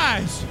your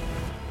eyes.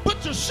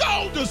 Put your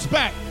shoulders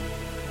back.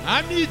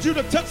 I need you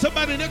to touch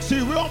somebody next to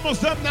you. We're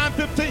almost up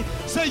 9:15.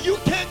 Say, you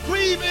can't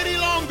grieve any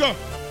longer.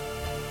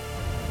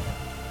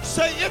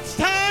 Say, it's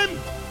time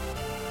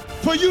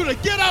for you to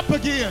get up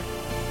again.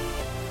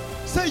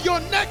 Say, your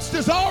next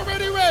is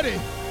already ready.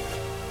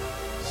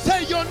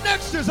 Say, your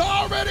next is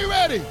already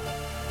ready.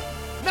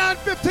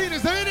 9:15,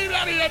 is there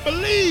anybody that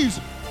believes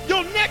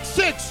your next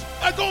 6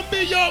 are going to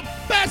be your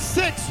best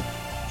 6?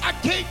 I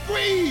can't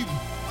grieve.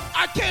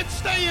 I can't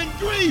stay in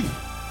grief.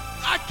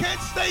 I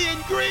can't stay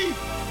in grief.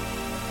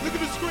 Look at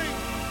the screen.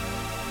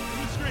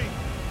 Look at the screen.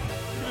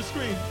 Look at the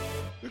screen.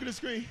 Look at the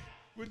screen.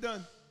 We're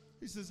done.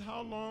 He says,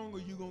 how long are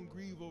you going to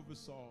grieve over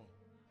Saul?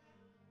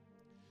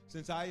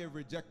 Since I have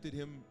rejected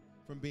him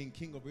from being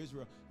king of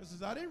Israel. He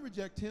says, I didn't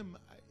reject him.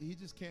 He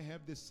just can't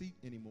have this seat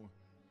anymore.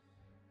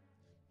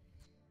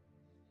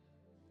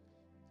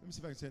 Let me see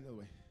if I can say it another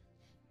way.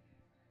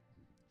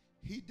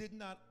 He did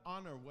not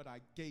honor what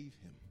I gave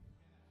him,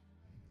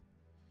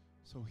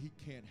 so he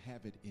can't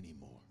have it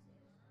anymore.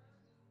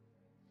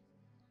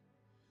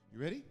 You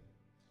ready?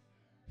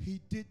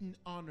 He didn't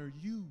honor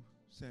you,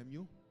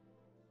 Samuel,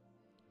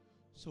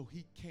 so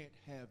he can't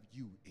have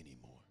you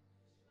anymore.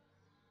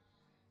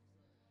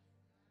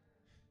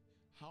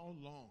 How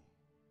long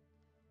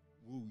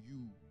will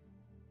you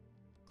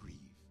grieve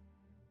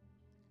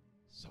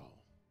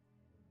Saul?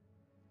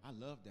 I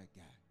love that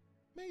guy.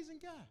 Amazing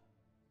guy.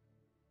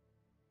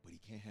 But he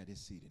can't have his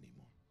seat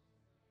anymore.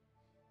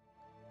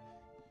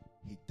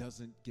 He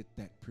doesn't get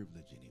that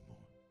privilege anymore.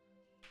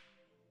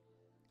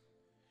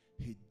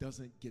 He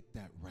doesn't get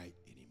that right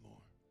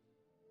anymore.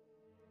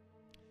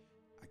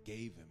 I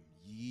gave him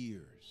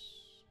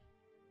years,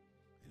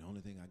 and the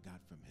only thing I got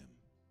from him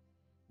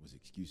was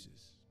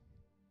excuses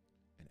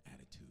and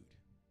attitude.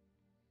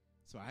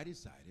 So I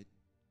decided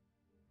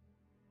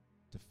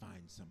to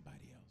find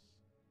somebody else.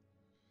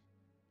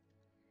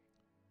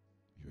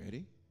 You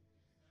ready?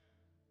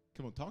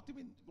 Come on, talk to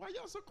me. Why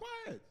y'all so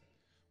quiet?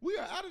 We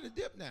are out of the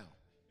dip now.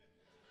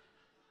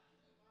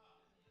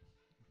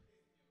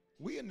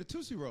 We in the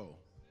Tootsie Roll.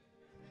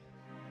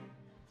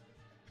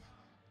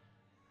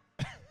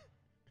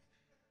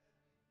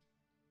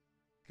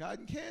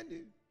 Cotton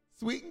candy,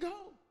 sweet and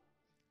gold.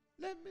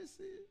 Let me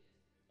see it.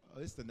 Oh,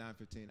 it's the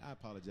 9:15. I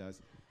apologize.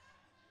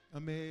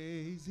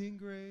 Amazing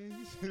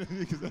grace.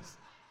 Because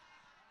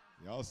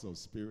y'all so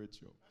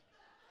spiritual.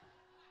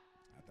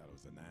 I thought it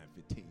was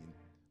a 9:15,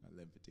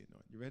 11:15. No,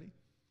 you ready?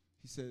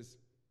 He says,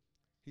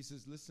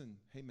 listen,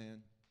 hey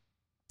man,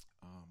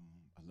 I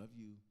love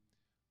you,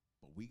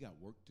 but we got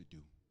work to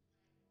do.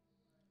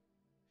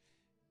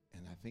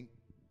 And I think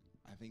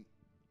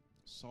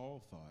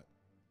Saul thought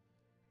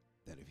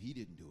that if he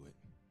didn't do it,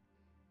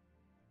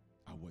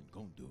 I wasn't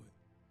going to do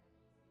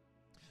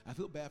it. I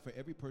feel bad for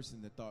every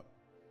person that thought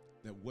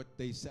that what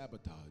they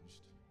sabotaged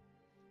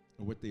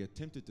or what they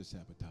attempted to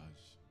sabotage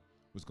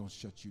was going to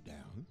shut you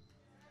down.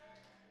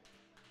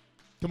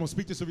 Come on,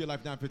 speak this over your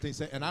life, 9:15.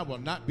 Say, and I will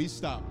not be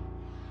stopped.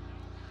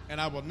 And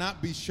I will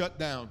not be shut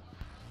down.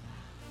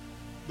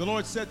 The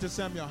Lord said to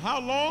Samuel, how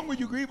long will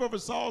you grieve over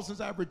Saul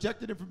since I have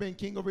rejected him from being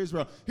king over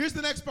Israel? Here's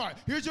the next part.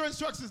 Here's your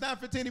instructions,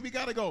 9:15. We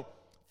got to go.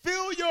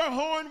 Fill your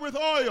horn with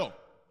oil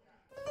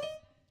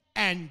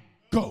and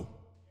go.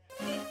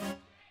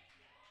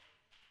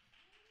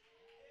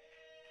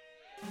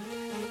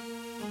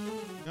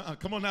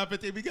 Come on now,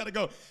 15. We got to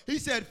go. He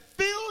said,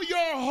 fill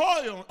your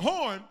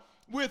horn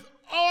with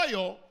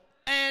oil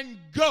and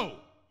go.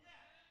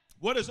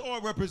 What does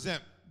oil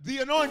represent? The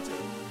anointing.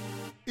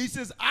 He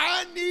says,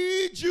 I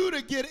need you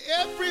to get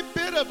every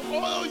bit of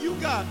oil you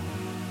got.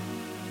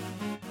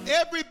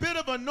 Every bit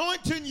of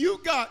anointing you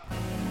got.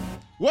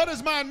 What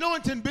is my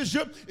anointing,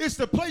 Bishop? It's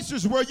the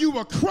places where you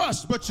were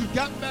crushed, but you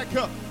got back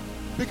up.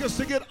 Because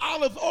to get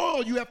olive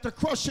oil, you have to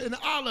crush an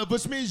olive,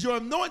 which means your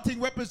anointing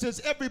represents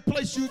every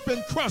place you've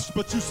been crushed,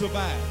 but you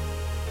survived.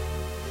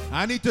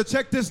 I need to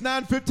check this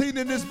 9:15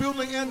 in this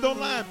building and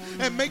online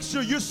and make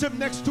sure you're sitting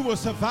next to a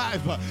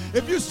survivor.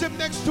 If you sit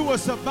next to a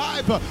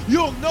survivor,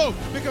 you'll know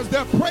because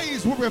their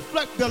praise will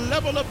reflect the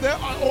level of their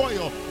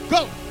oil.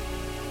 Go.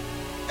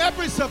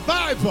 Every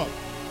survivor,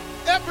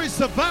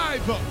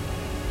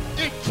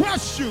 it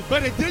crushed you,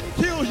 but it didn't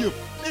kill you.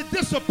 It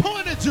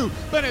disappointed you,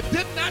 but it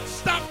did not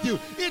stop you.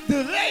 It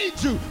delayed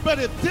you, but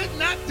it did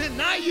not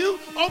deny you.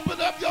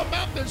 Open up your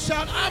mouth and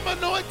shout, I'm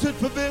anointed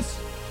for this.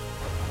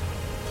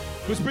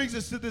 Which brings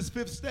us to this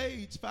fifth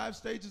stage. 5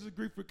 stages of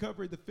grief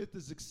recovery. The fifth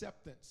is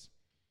acceptance.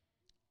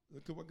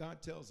 Look at what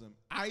God tells him.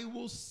 I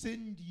will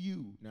send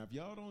you. Now, if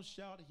y'all don't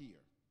shout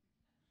here,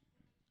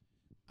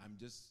 I'm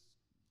just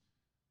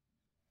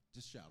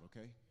shout,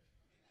 okay?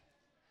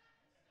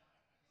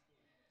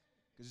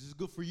 Because this is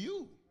good for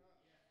you.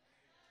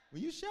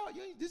 When you shout,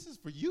 this is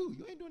for you.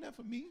 You ain't doing that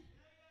for me.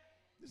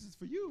 This is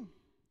for you.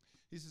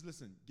 He says,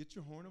 listen, get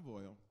your horn of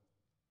oil.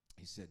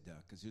 He said,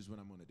 because here's what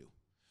I'm going to do.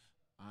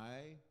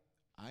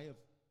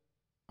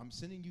 I'm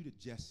sending you to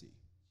Jesse.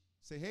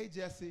 Say, hey,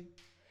 Jesse.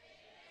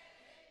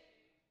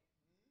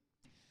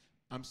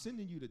 I'm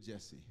sending you to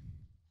Jesse.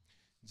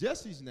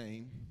 Jesse's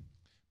name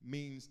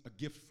means a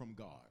gift from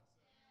God.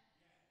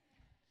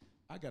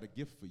 I got a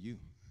gift for you.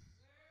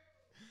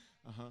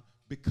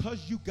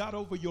 Because you got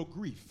over your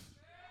grief.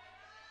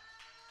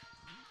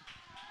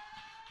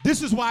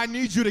 This is why I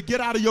need you to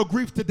get out of your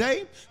grief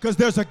today, because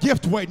there's a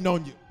gift waiting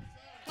on you.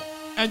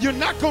 And you're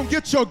not going to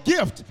get your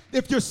gift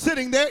if you're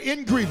sitting there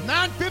in grief.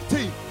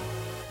 9:15.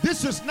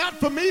 This is not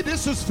for me.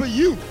 This is for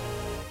you.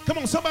 Come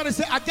on, somebody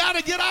say, I got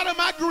to get out of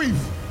my grief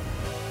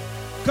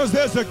because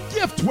there's a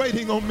gift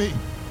waiting on me.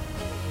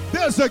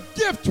 There's a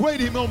gift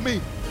waiting on me.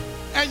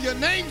 And your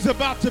name's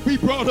about to be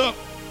brought up.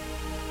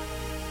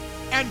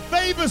 And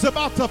favor's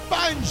about to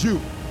find you.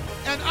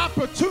 And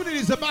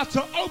opportunity's about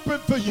to open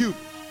for you.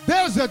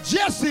 There's a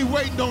Jesse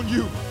waiting on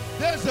you.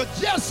 There's a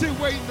Jesse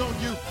waiting on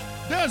you.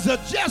 There's a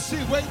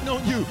Jesse waiting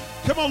on you.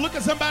 Come on, look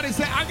at somebody and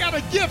say, I got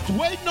a gift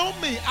waiting on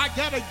me. I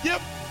got a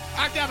gift.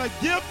 I got a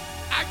gift.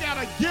 I got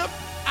a gift.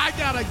 I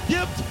got a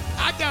gift.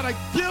 I got a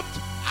gift.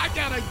 I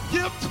got a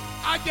gift.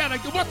 I got a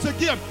gift. What's a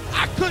gift?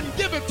 I couldn't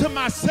give it to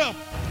myself.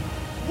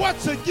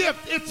 What's a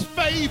gift? It's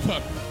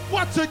favor.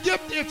 What's a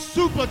gift? It's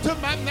super to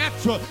my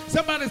natural.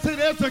 Somebody say,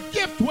 there's a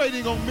gift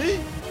waiting on me.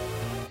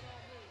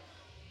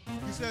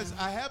 He says,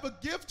 I have a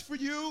gift for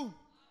you,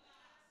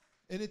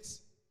 and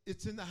it's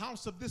in the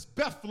house of this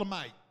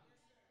Bethlehemite,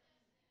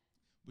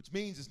 which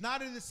means it's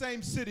not in the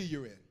same city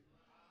you're in.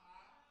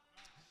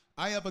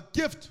 I have a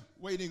gift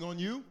waiting on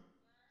you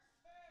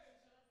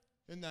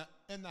in the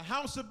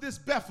house of this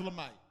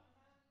Bethlehemite.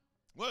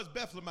 What does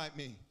Bethlehemite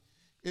mean?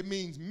 It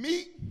means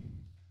meat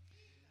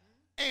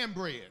and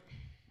bread.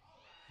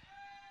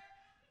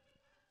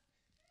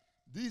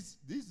 These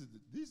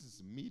are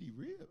some meaty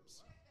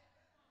ribs.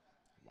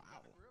 Wow.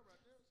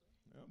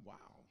 Wow.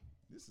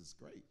 This is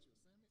great.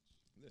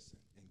 Listen,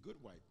 and good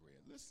white bread.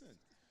 Listen.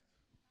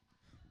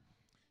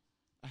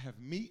 I have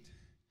meat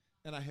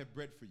and I have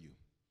bread for you.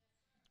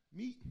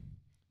 Meat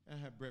and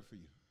I have bread for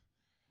you.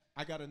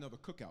 I got another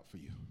cookout for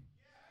you.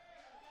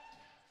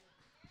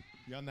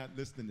 Y'all not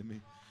listening to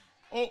me.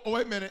 Oh,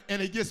 wait a minute. And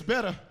it gets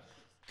better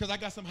because I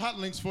got some hot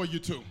links for you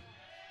too.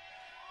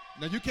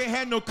 Now you can't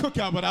have no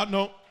cookout without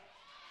no.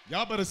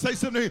 Y'all better say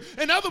something.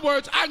 In other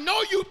words, I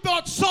know you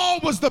thought Saul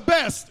was the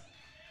best.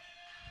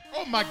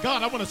 Oh my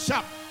God, I want to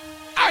shout.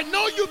 I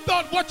know you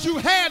thought what you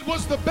had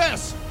was the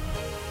best.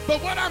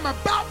 But what I'm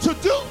about to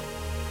do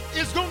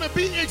is going to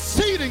be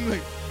exceedingly,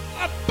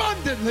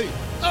 abundantly.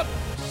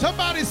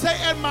 Somebody say,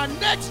 and my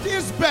next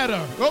is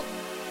better. Oh.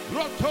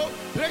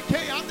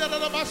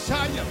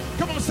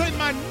 Come on, say,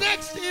 my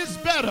next is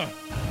better.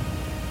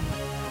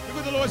 Look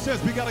what the Lord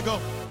says. We got to go.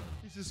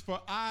 He says, for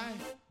I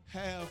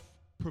have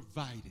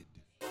provided.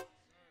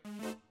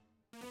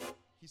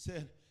 He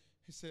said,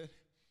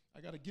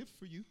 I got a gift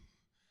for you,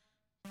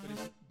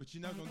 but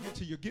you're not going to get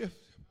to your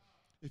gift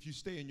if you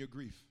stay in your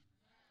grief.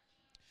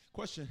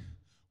 Question,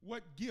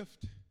 what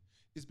gift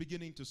is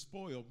beginning to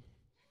spoil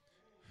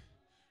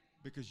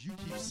because you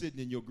keep sitting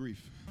in your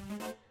grief?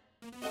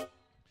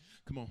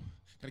 Come on.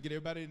 Can I get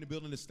everybody in the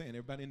building to stand?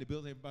 Everybody in the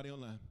building, everybody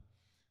online.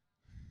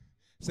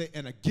 Say,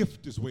 and a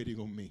gift is waiting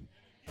on me.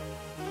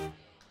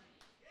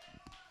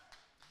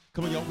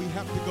 Come on, y'all, we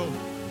have to go.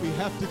 We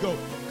have to go.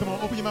 Come on,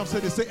 open your mouth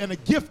and say this. Say, and a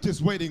gift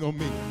is waiting on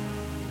me.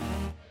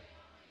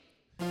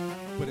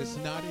 But it's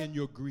not in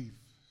your grief.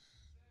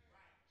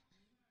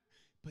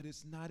 But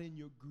it's not in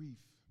your grief.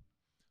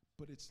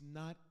 But it's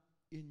not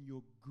in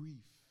your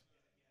grief.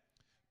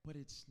 But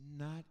it's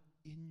not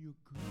in your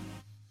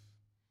grief.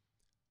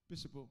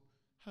 Bishop,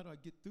 how do I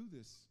get through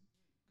this?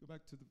 Go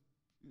back to the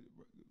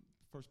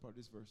first part of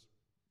this verse.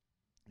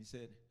 He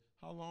said,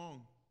 how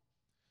long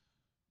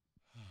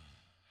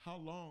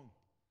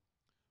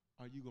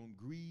are you going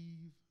to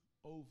grieve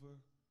over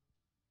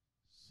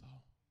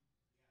Saul?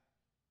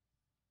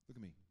 Look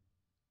at me.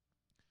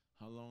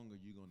 How long are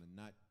you going to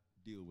not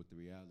deal with the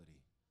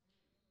reality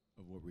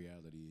of what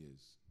reality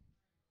is?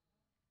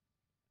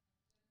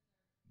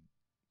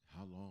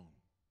 How long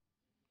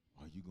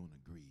are you going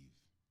to grieve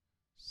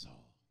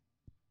Saul?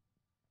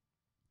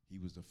 He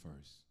was the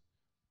first,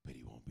 but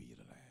he won't be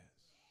the last.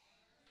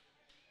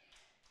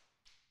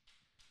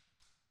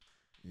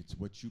 It's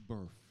what you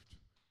birthed,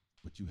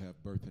 but you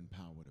have birth and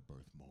power to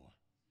birth more.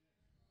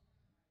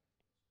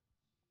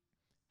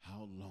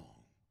 How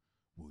long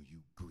will you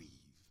grieve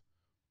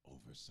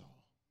over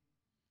Saul?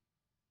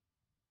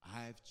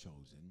 I've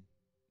chosen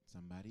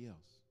somebody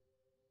else,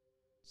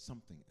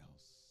 something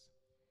else.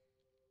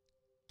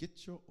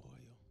 Get your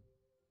oil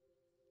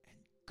and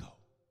go.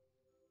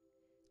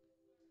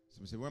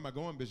 Somebody say, where am I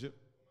going, Bishop?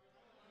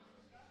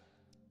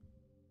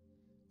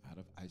 Out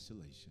of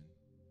isolation,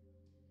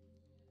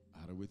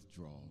 out of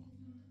withdrawal,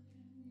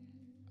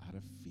 out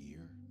of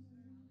fear,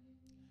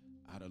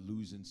 out of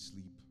losing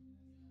sleep.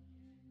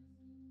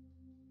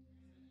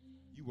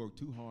 You work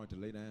too hard to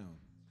lay down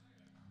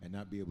and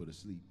not be able to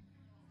sleep.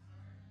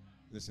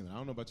 Listen, I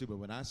don't know about you, but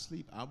when I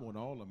sleep, I want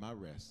all of my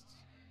rest.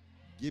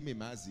 Give me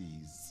my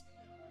Z's.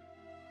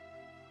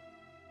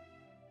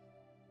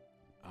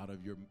 Out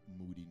of your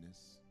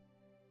moodiness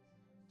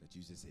that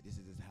you just say, this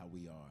is just how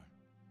we are.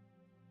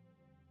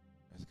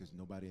 That's because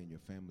nobody in your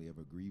family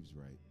ever grieves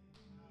right.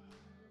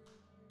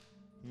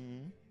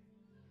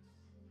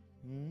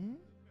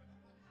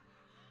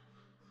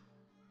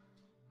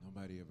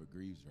 Nobody ever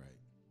grieves right.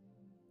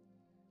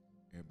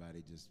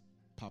 Everybody just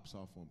pops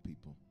off on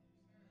people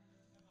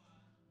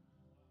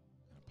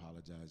and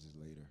apologizes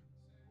later.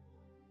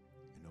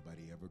 And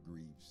nobody ever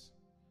grieves.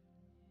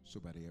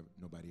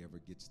 Nobody ever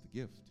gets the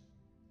gift.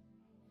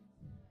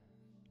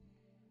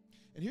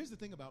 And here's the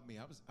thing about me.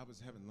 I was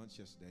having lunch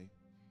yesterday,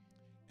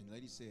 and the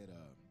lady said,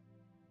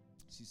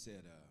 she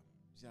said,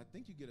 I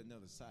think you get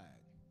another side.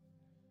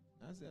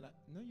 And I said,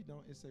 no, you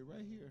don't. It say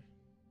right here.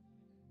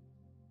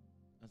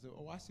 I said,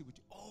 oh, I see what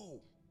you,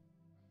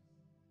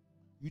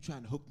 you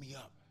trying to hook me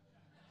up.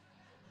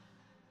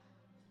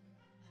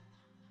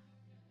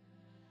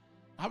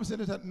 I was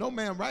saying, no,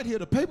 ma'am, right here,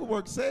 the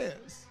paperwork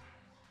says.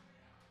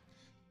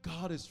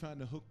 God is trying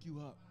to hook you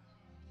up.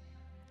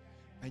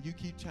 And you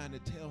keep trying to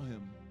tell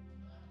him,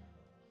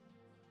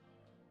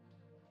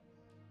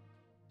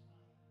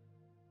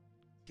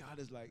 God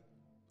is like,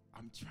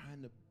 I'm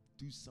trying to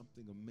do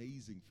something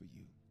amazing for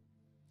you.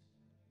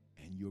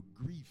 And your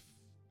grief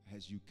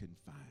has you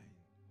confined.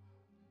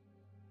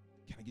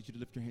 Can I get you to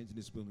lift your hands in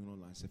this building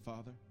online? Say,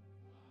 Father,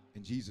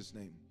 in Jesus'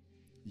 name,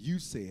 you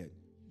said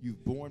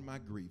you've borne my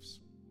griefs.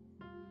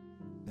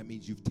 That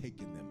means you've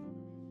taken them.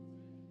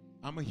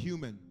 I'm a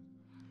human,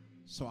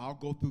 so I'll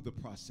go through the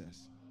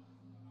process.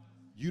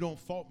 You don't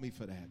fault me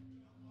for that.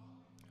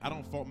 I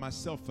don't fault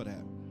myself for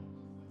that.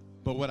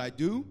 But what I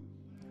do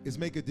is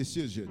make a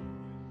decision.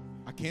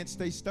 I can't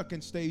stay stuck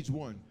in stage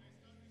 1.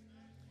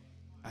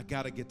 I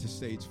got to get to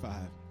stage 5.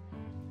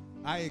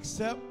 I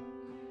accept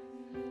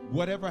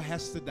whatever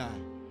has to die.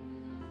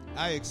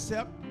 I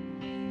accept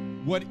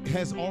what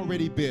has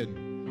already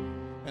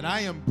been. And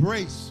I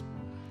embrace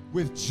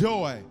with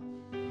joy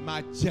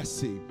my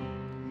Jesse,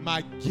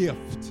 my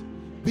gift.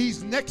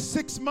 These next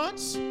 6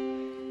 months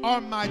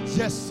are my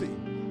Jesse.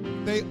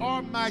 They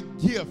are my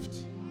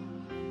gift.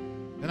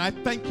 And I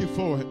thank you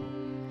for it.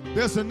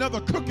 There's another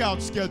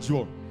cookout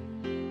schedule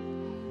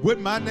with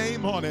my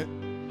name on it.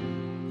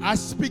 I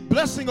speak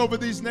blessing over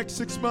these next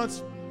 6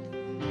 months.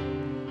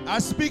 I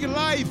speak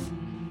life.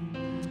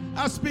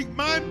 I speak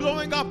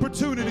mind-blowing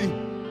opportunity.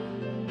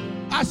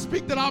 I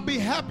speak that I'll be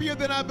happier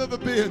than I've ever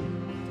been.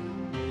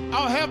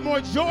 I'll have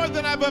more joy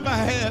than I've ever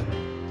had.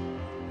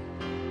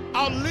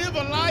 I'll live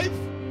a life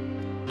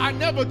I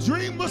never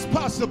dreamed was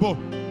possible.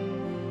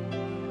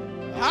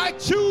 I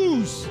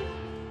choose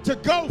to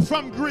go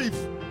from grief.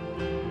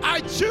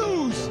 I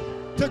choose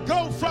to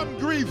go from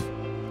grief.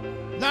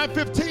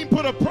 9:15,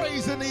 put a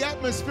praise in the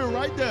atmosphere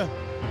right there.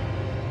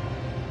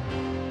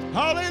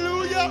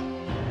 Hallelujah.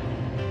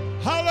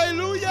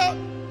 Hallelujah.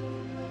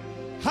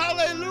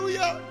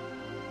 Hallelujah.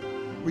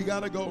 We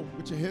got to go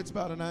with your heads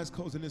bowed and eyes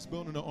closed in this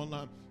building or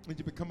online. When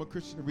you become a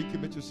Christian and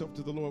recommit yourself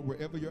to the Lord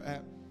wherever you're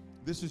at,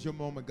 this is your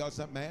moment. God's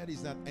not mad.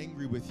 He's not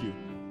angry with you.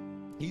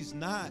 He's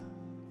not.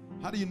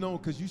 How do you know?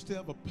 Because you still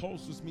have a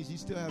pulse, which means he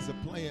still has a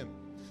plan.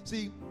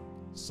 See,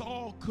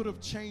 Saul could have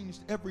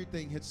changed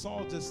everything had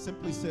Saul just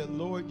simply said,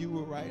 Lord, you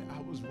were right. I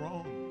was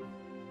wrong.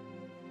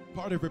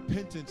 Part of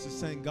repentance is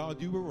saying,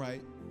 God, you were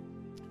right.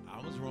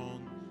 I was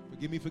wrong.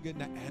 Forgive me for getting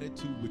that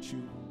attitude with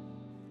you.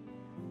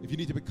 If you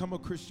need to become a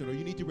Christian or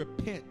you need to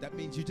repent, that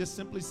means you're just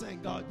simply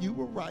saying, God, you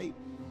were right.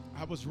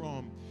 I was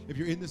wrong. If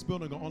you're in this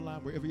building or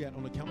online, wherever you're at,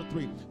 on the count of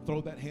 3,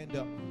 throw that hand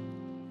up.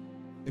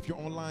 If you're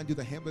online, do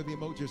the hand wave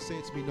emoji or say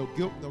it to me. No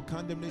guilt, no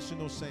condemnation,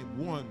 no shame.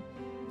 1,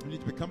 you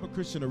need to become a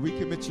Christian or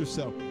recommit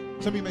yourself.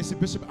 Some of you may say,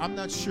 Bishop, I'm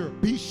not sure.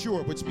 Be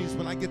sure, which means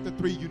when I get the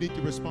 3, you need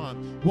to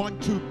respond. 1,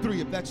 2,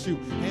 3, if that's you.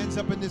 Hands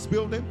up in this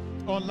building.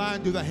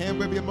 Online, do the hand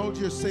wave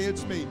emoji or say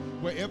it's me.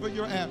 Wherever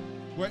you're at,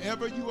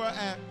 wherever you are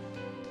at.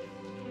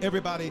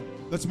 Everybody,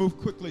 let's move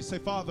quickly. Say,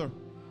 Father,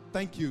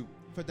 thank you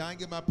for dying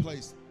in my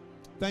place.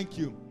 Thank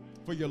you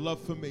for your love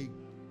for me.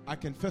 I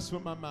confess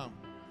with my mouth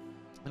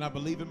and I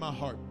believe in my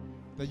heart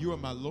that you are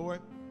my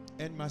Lord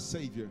and my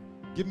Savior.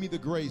 Give me the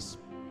grace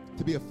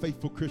to be a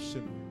faithful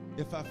Christian.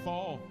 If I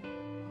fall,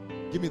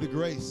 give me the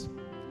grace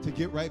to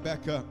get right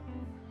back up.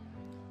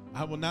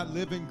 I will not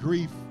live in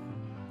grief,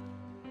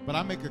 but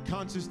I make a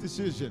conscious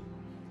decision,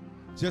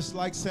 just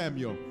like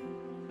Samuel,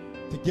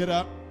 to get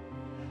up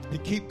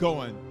and keep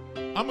going.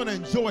 I'm going to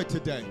enjoy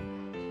today.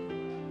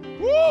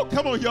 Woo,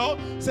 come on, y'all.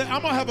 Say,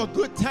 I'm going to have a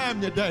good time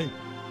today.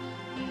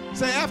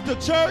 Say, after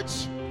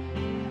church,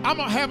 I'm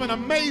going to have an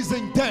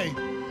amazing day.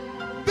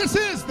 This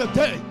is the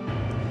day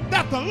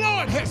that the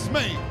Lord has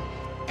made,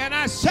 and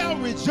I shall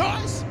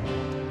rejoice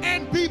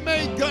and be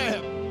made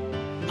glad.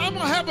 I'm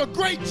going to have a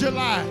great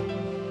July,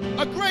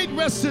 a great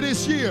rest of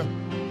this year.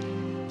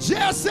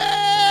 Jesse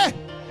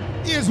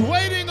is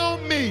waiting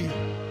on me.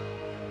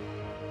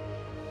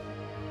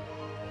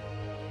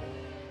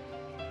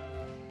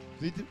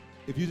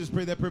 If you just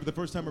prayed that prayer for the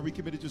first time and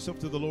recommitted yourself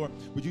to the Lord,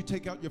 would you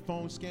take out your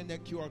phone, scan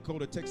that QR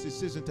code, or text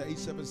decision to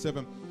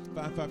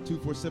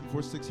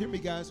 877-552-4746. Hear me,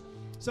 guys.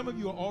 Some of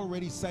you are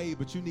already saved,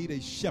 but you need a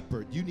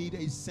shepherd. You need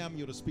a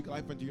Samuel to speak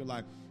life into your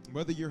life.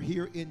 Whether you're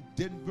here in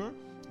Denver,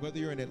 whether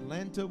you're in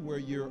Atlanta, where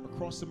you're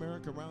across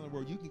America, around the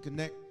world, you can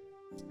connect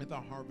with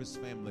our Harvest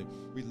family.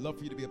 We'd love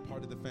for you to be a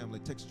part of the family.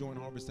 Text Join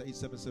Harvest to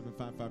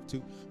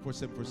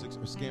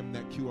 877-552-4746 or scan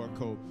that QR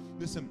code.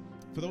 Listen,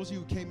 for those of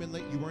you who came in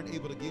late, you weren't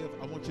able to give,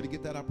 I want you to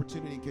get that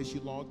opportunity in case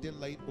you logged in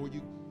late or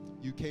you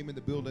came in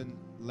the building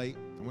late.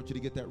 I want you to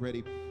get that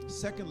ready.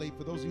 Secondly,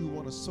 for those of you who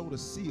want to sow the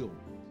seal,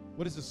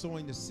 what is the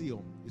sowing the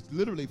seal? It's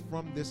literally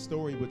from this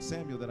story with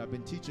Samuel that I've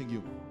been teaching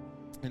you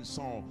and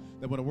Saul,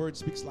 that when a word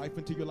speaks life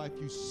into your life,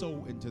 you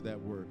sow into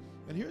that word.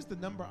 And here's the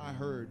number I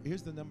heard.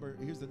 Here's the number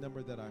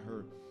that I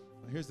heard.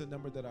 Here's the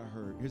number that I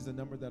heard. Here's the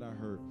number that I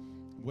heard.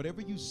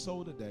 Whatever you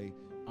sow today,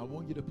 I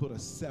want you to put a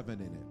 7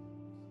 in it.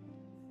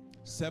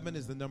 7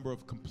 is the number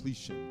of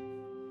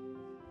completion.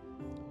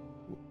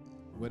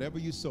 Whatever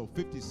you sow,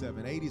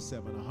 57,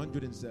 87,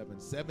 107,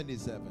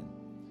 77.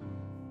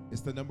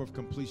 It's the number of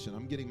completion.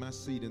 I'm getting my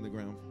seed in the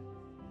ground.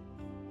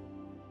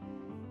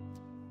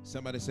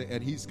 Somebody say,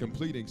 and he's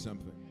completing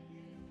something.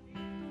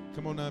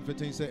 Come on,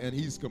 9:15, say, and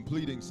he's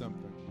completing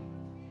something.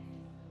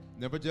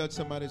 Never judge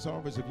somebody's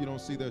harvest if you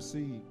don't see their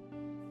seed.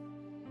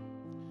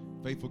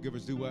 Faithful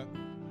givers do what?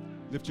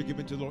 Lift your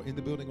giving to the Lord in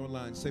the building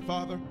online. Say,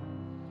 Father,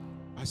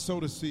 I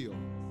sowed a seed,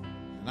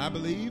 and I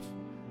believe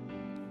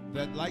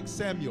that like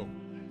Samuel,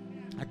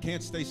 I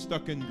can't stay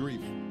stuck in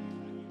grief.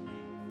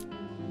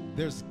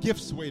 There's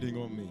gifts waiting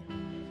on me.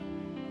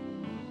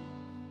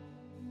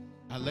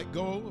 I let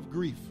go of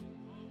grief.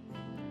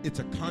 It's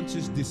a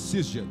conscious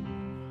decision.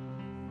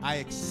 I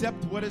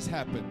accept what has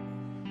happened.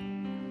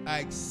 I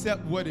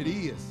accept what it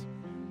is.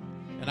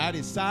 And I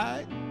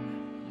decide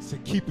to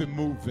keep it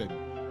moving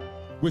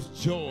with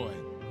joy,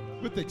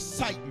 with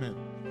excitement,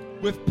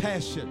 with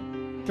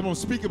passion. Come on,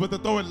 speak it with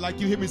authority like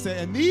you hear me say,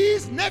 and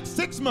these next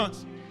 6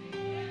 months,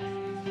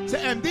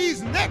 say, and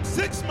these next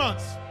 6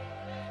 months,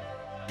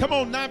 come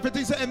on,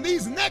 9:15, say, and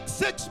these next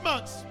 6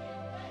 months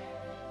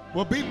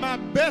will be my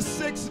best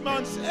 6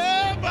 months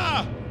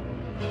ever.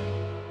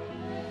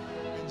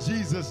 In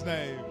Jesus'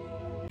 name.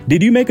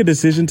 Did you make a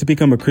decision to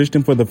become a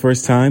Christian for the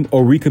first time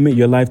or recommit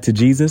your life to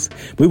Jesus?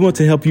 We want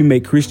to help you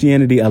make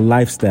Christianity a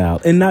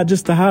lifestyle and not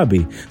just a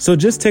hobby. So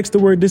just text the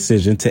word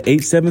decision to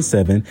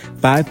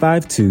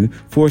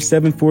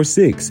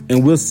 877-552-4746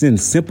 and we'll send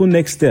simple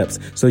next steps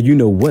so you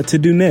know what to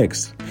do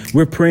next.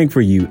 We're praying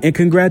for you and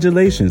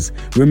congratulations.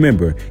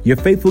 Remember, your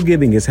faithful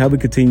giving is how we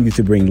continue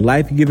to bring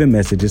life-giving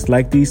messages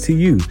like these to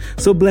you.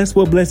 So bless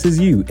what blesses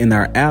you in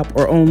our app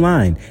or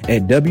online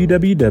at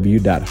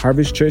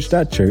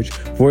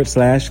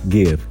www.harvestchurch.church/give.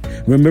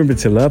 Remember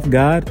to love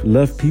God,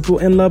 love people,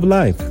 and love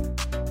life.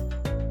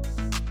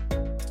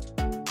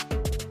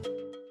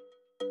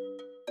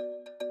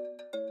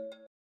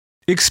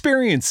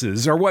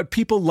 Experiences are what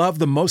people love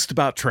the most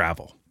about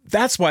travel.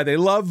 That's why they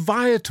love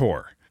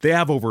Viator. They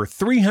have over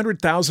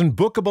 300,000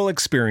 bookable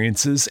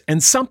experiences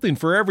and something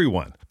for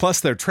everyone.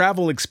 Plus, their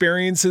travel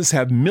experiences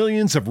have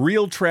millions of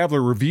real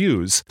traveler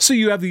reviews, so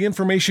you have the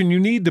information you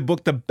need to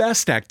book the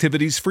best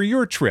activities for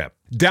your trip.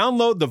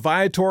 Download the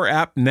Viator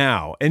app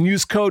now and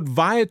use code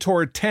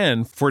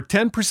Viator10 for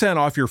 10%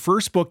 off your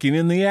first booking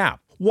in the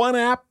app. One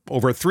app,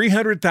 over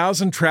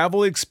 300,000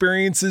 travel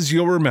experiences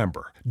you'll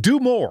remember. Do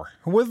more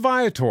with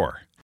Viator.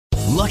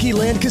 Lucky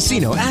Land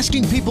Casino,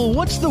 asking people,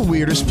 what's the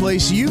weirdest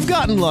place you've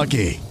gotten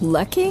lucky?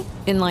 Lucky?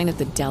 In line at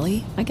the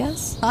deli, I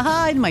guess?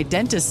 Aha, in my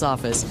dentist's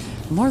office.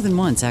 More than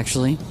once,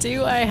 actually.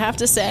 Do I have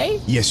to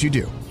say? Yes, you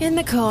do. In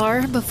the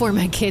car before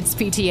my kids'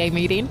 PTA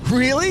meeting.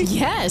 Really?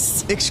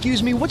 Yes.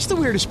 Excuse me, what's the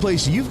weirdest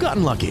place you've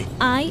gotten lucky?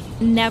 I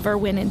never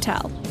win and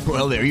tell.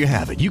 Well, there you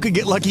have it. You can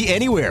get lucky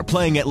anywhere,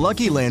 playing at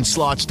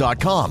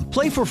LuckyLandSlots.com.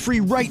 Play for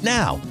free right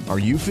now. Are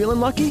you feeling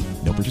lucky?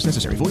 No purchase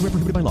necessary. Void where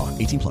prohibited by law.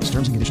 18+.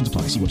 Terms and conditions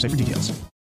apply. See website for details.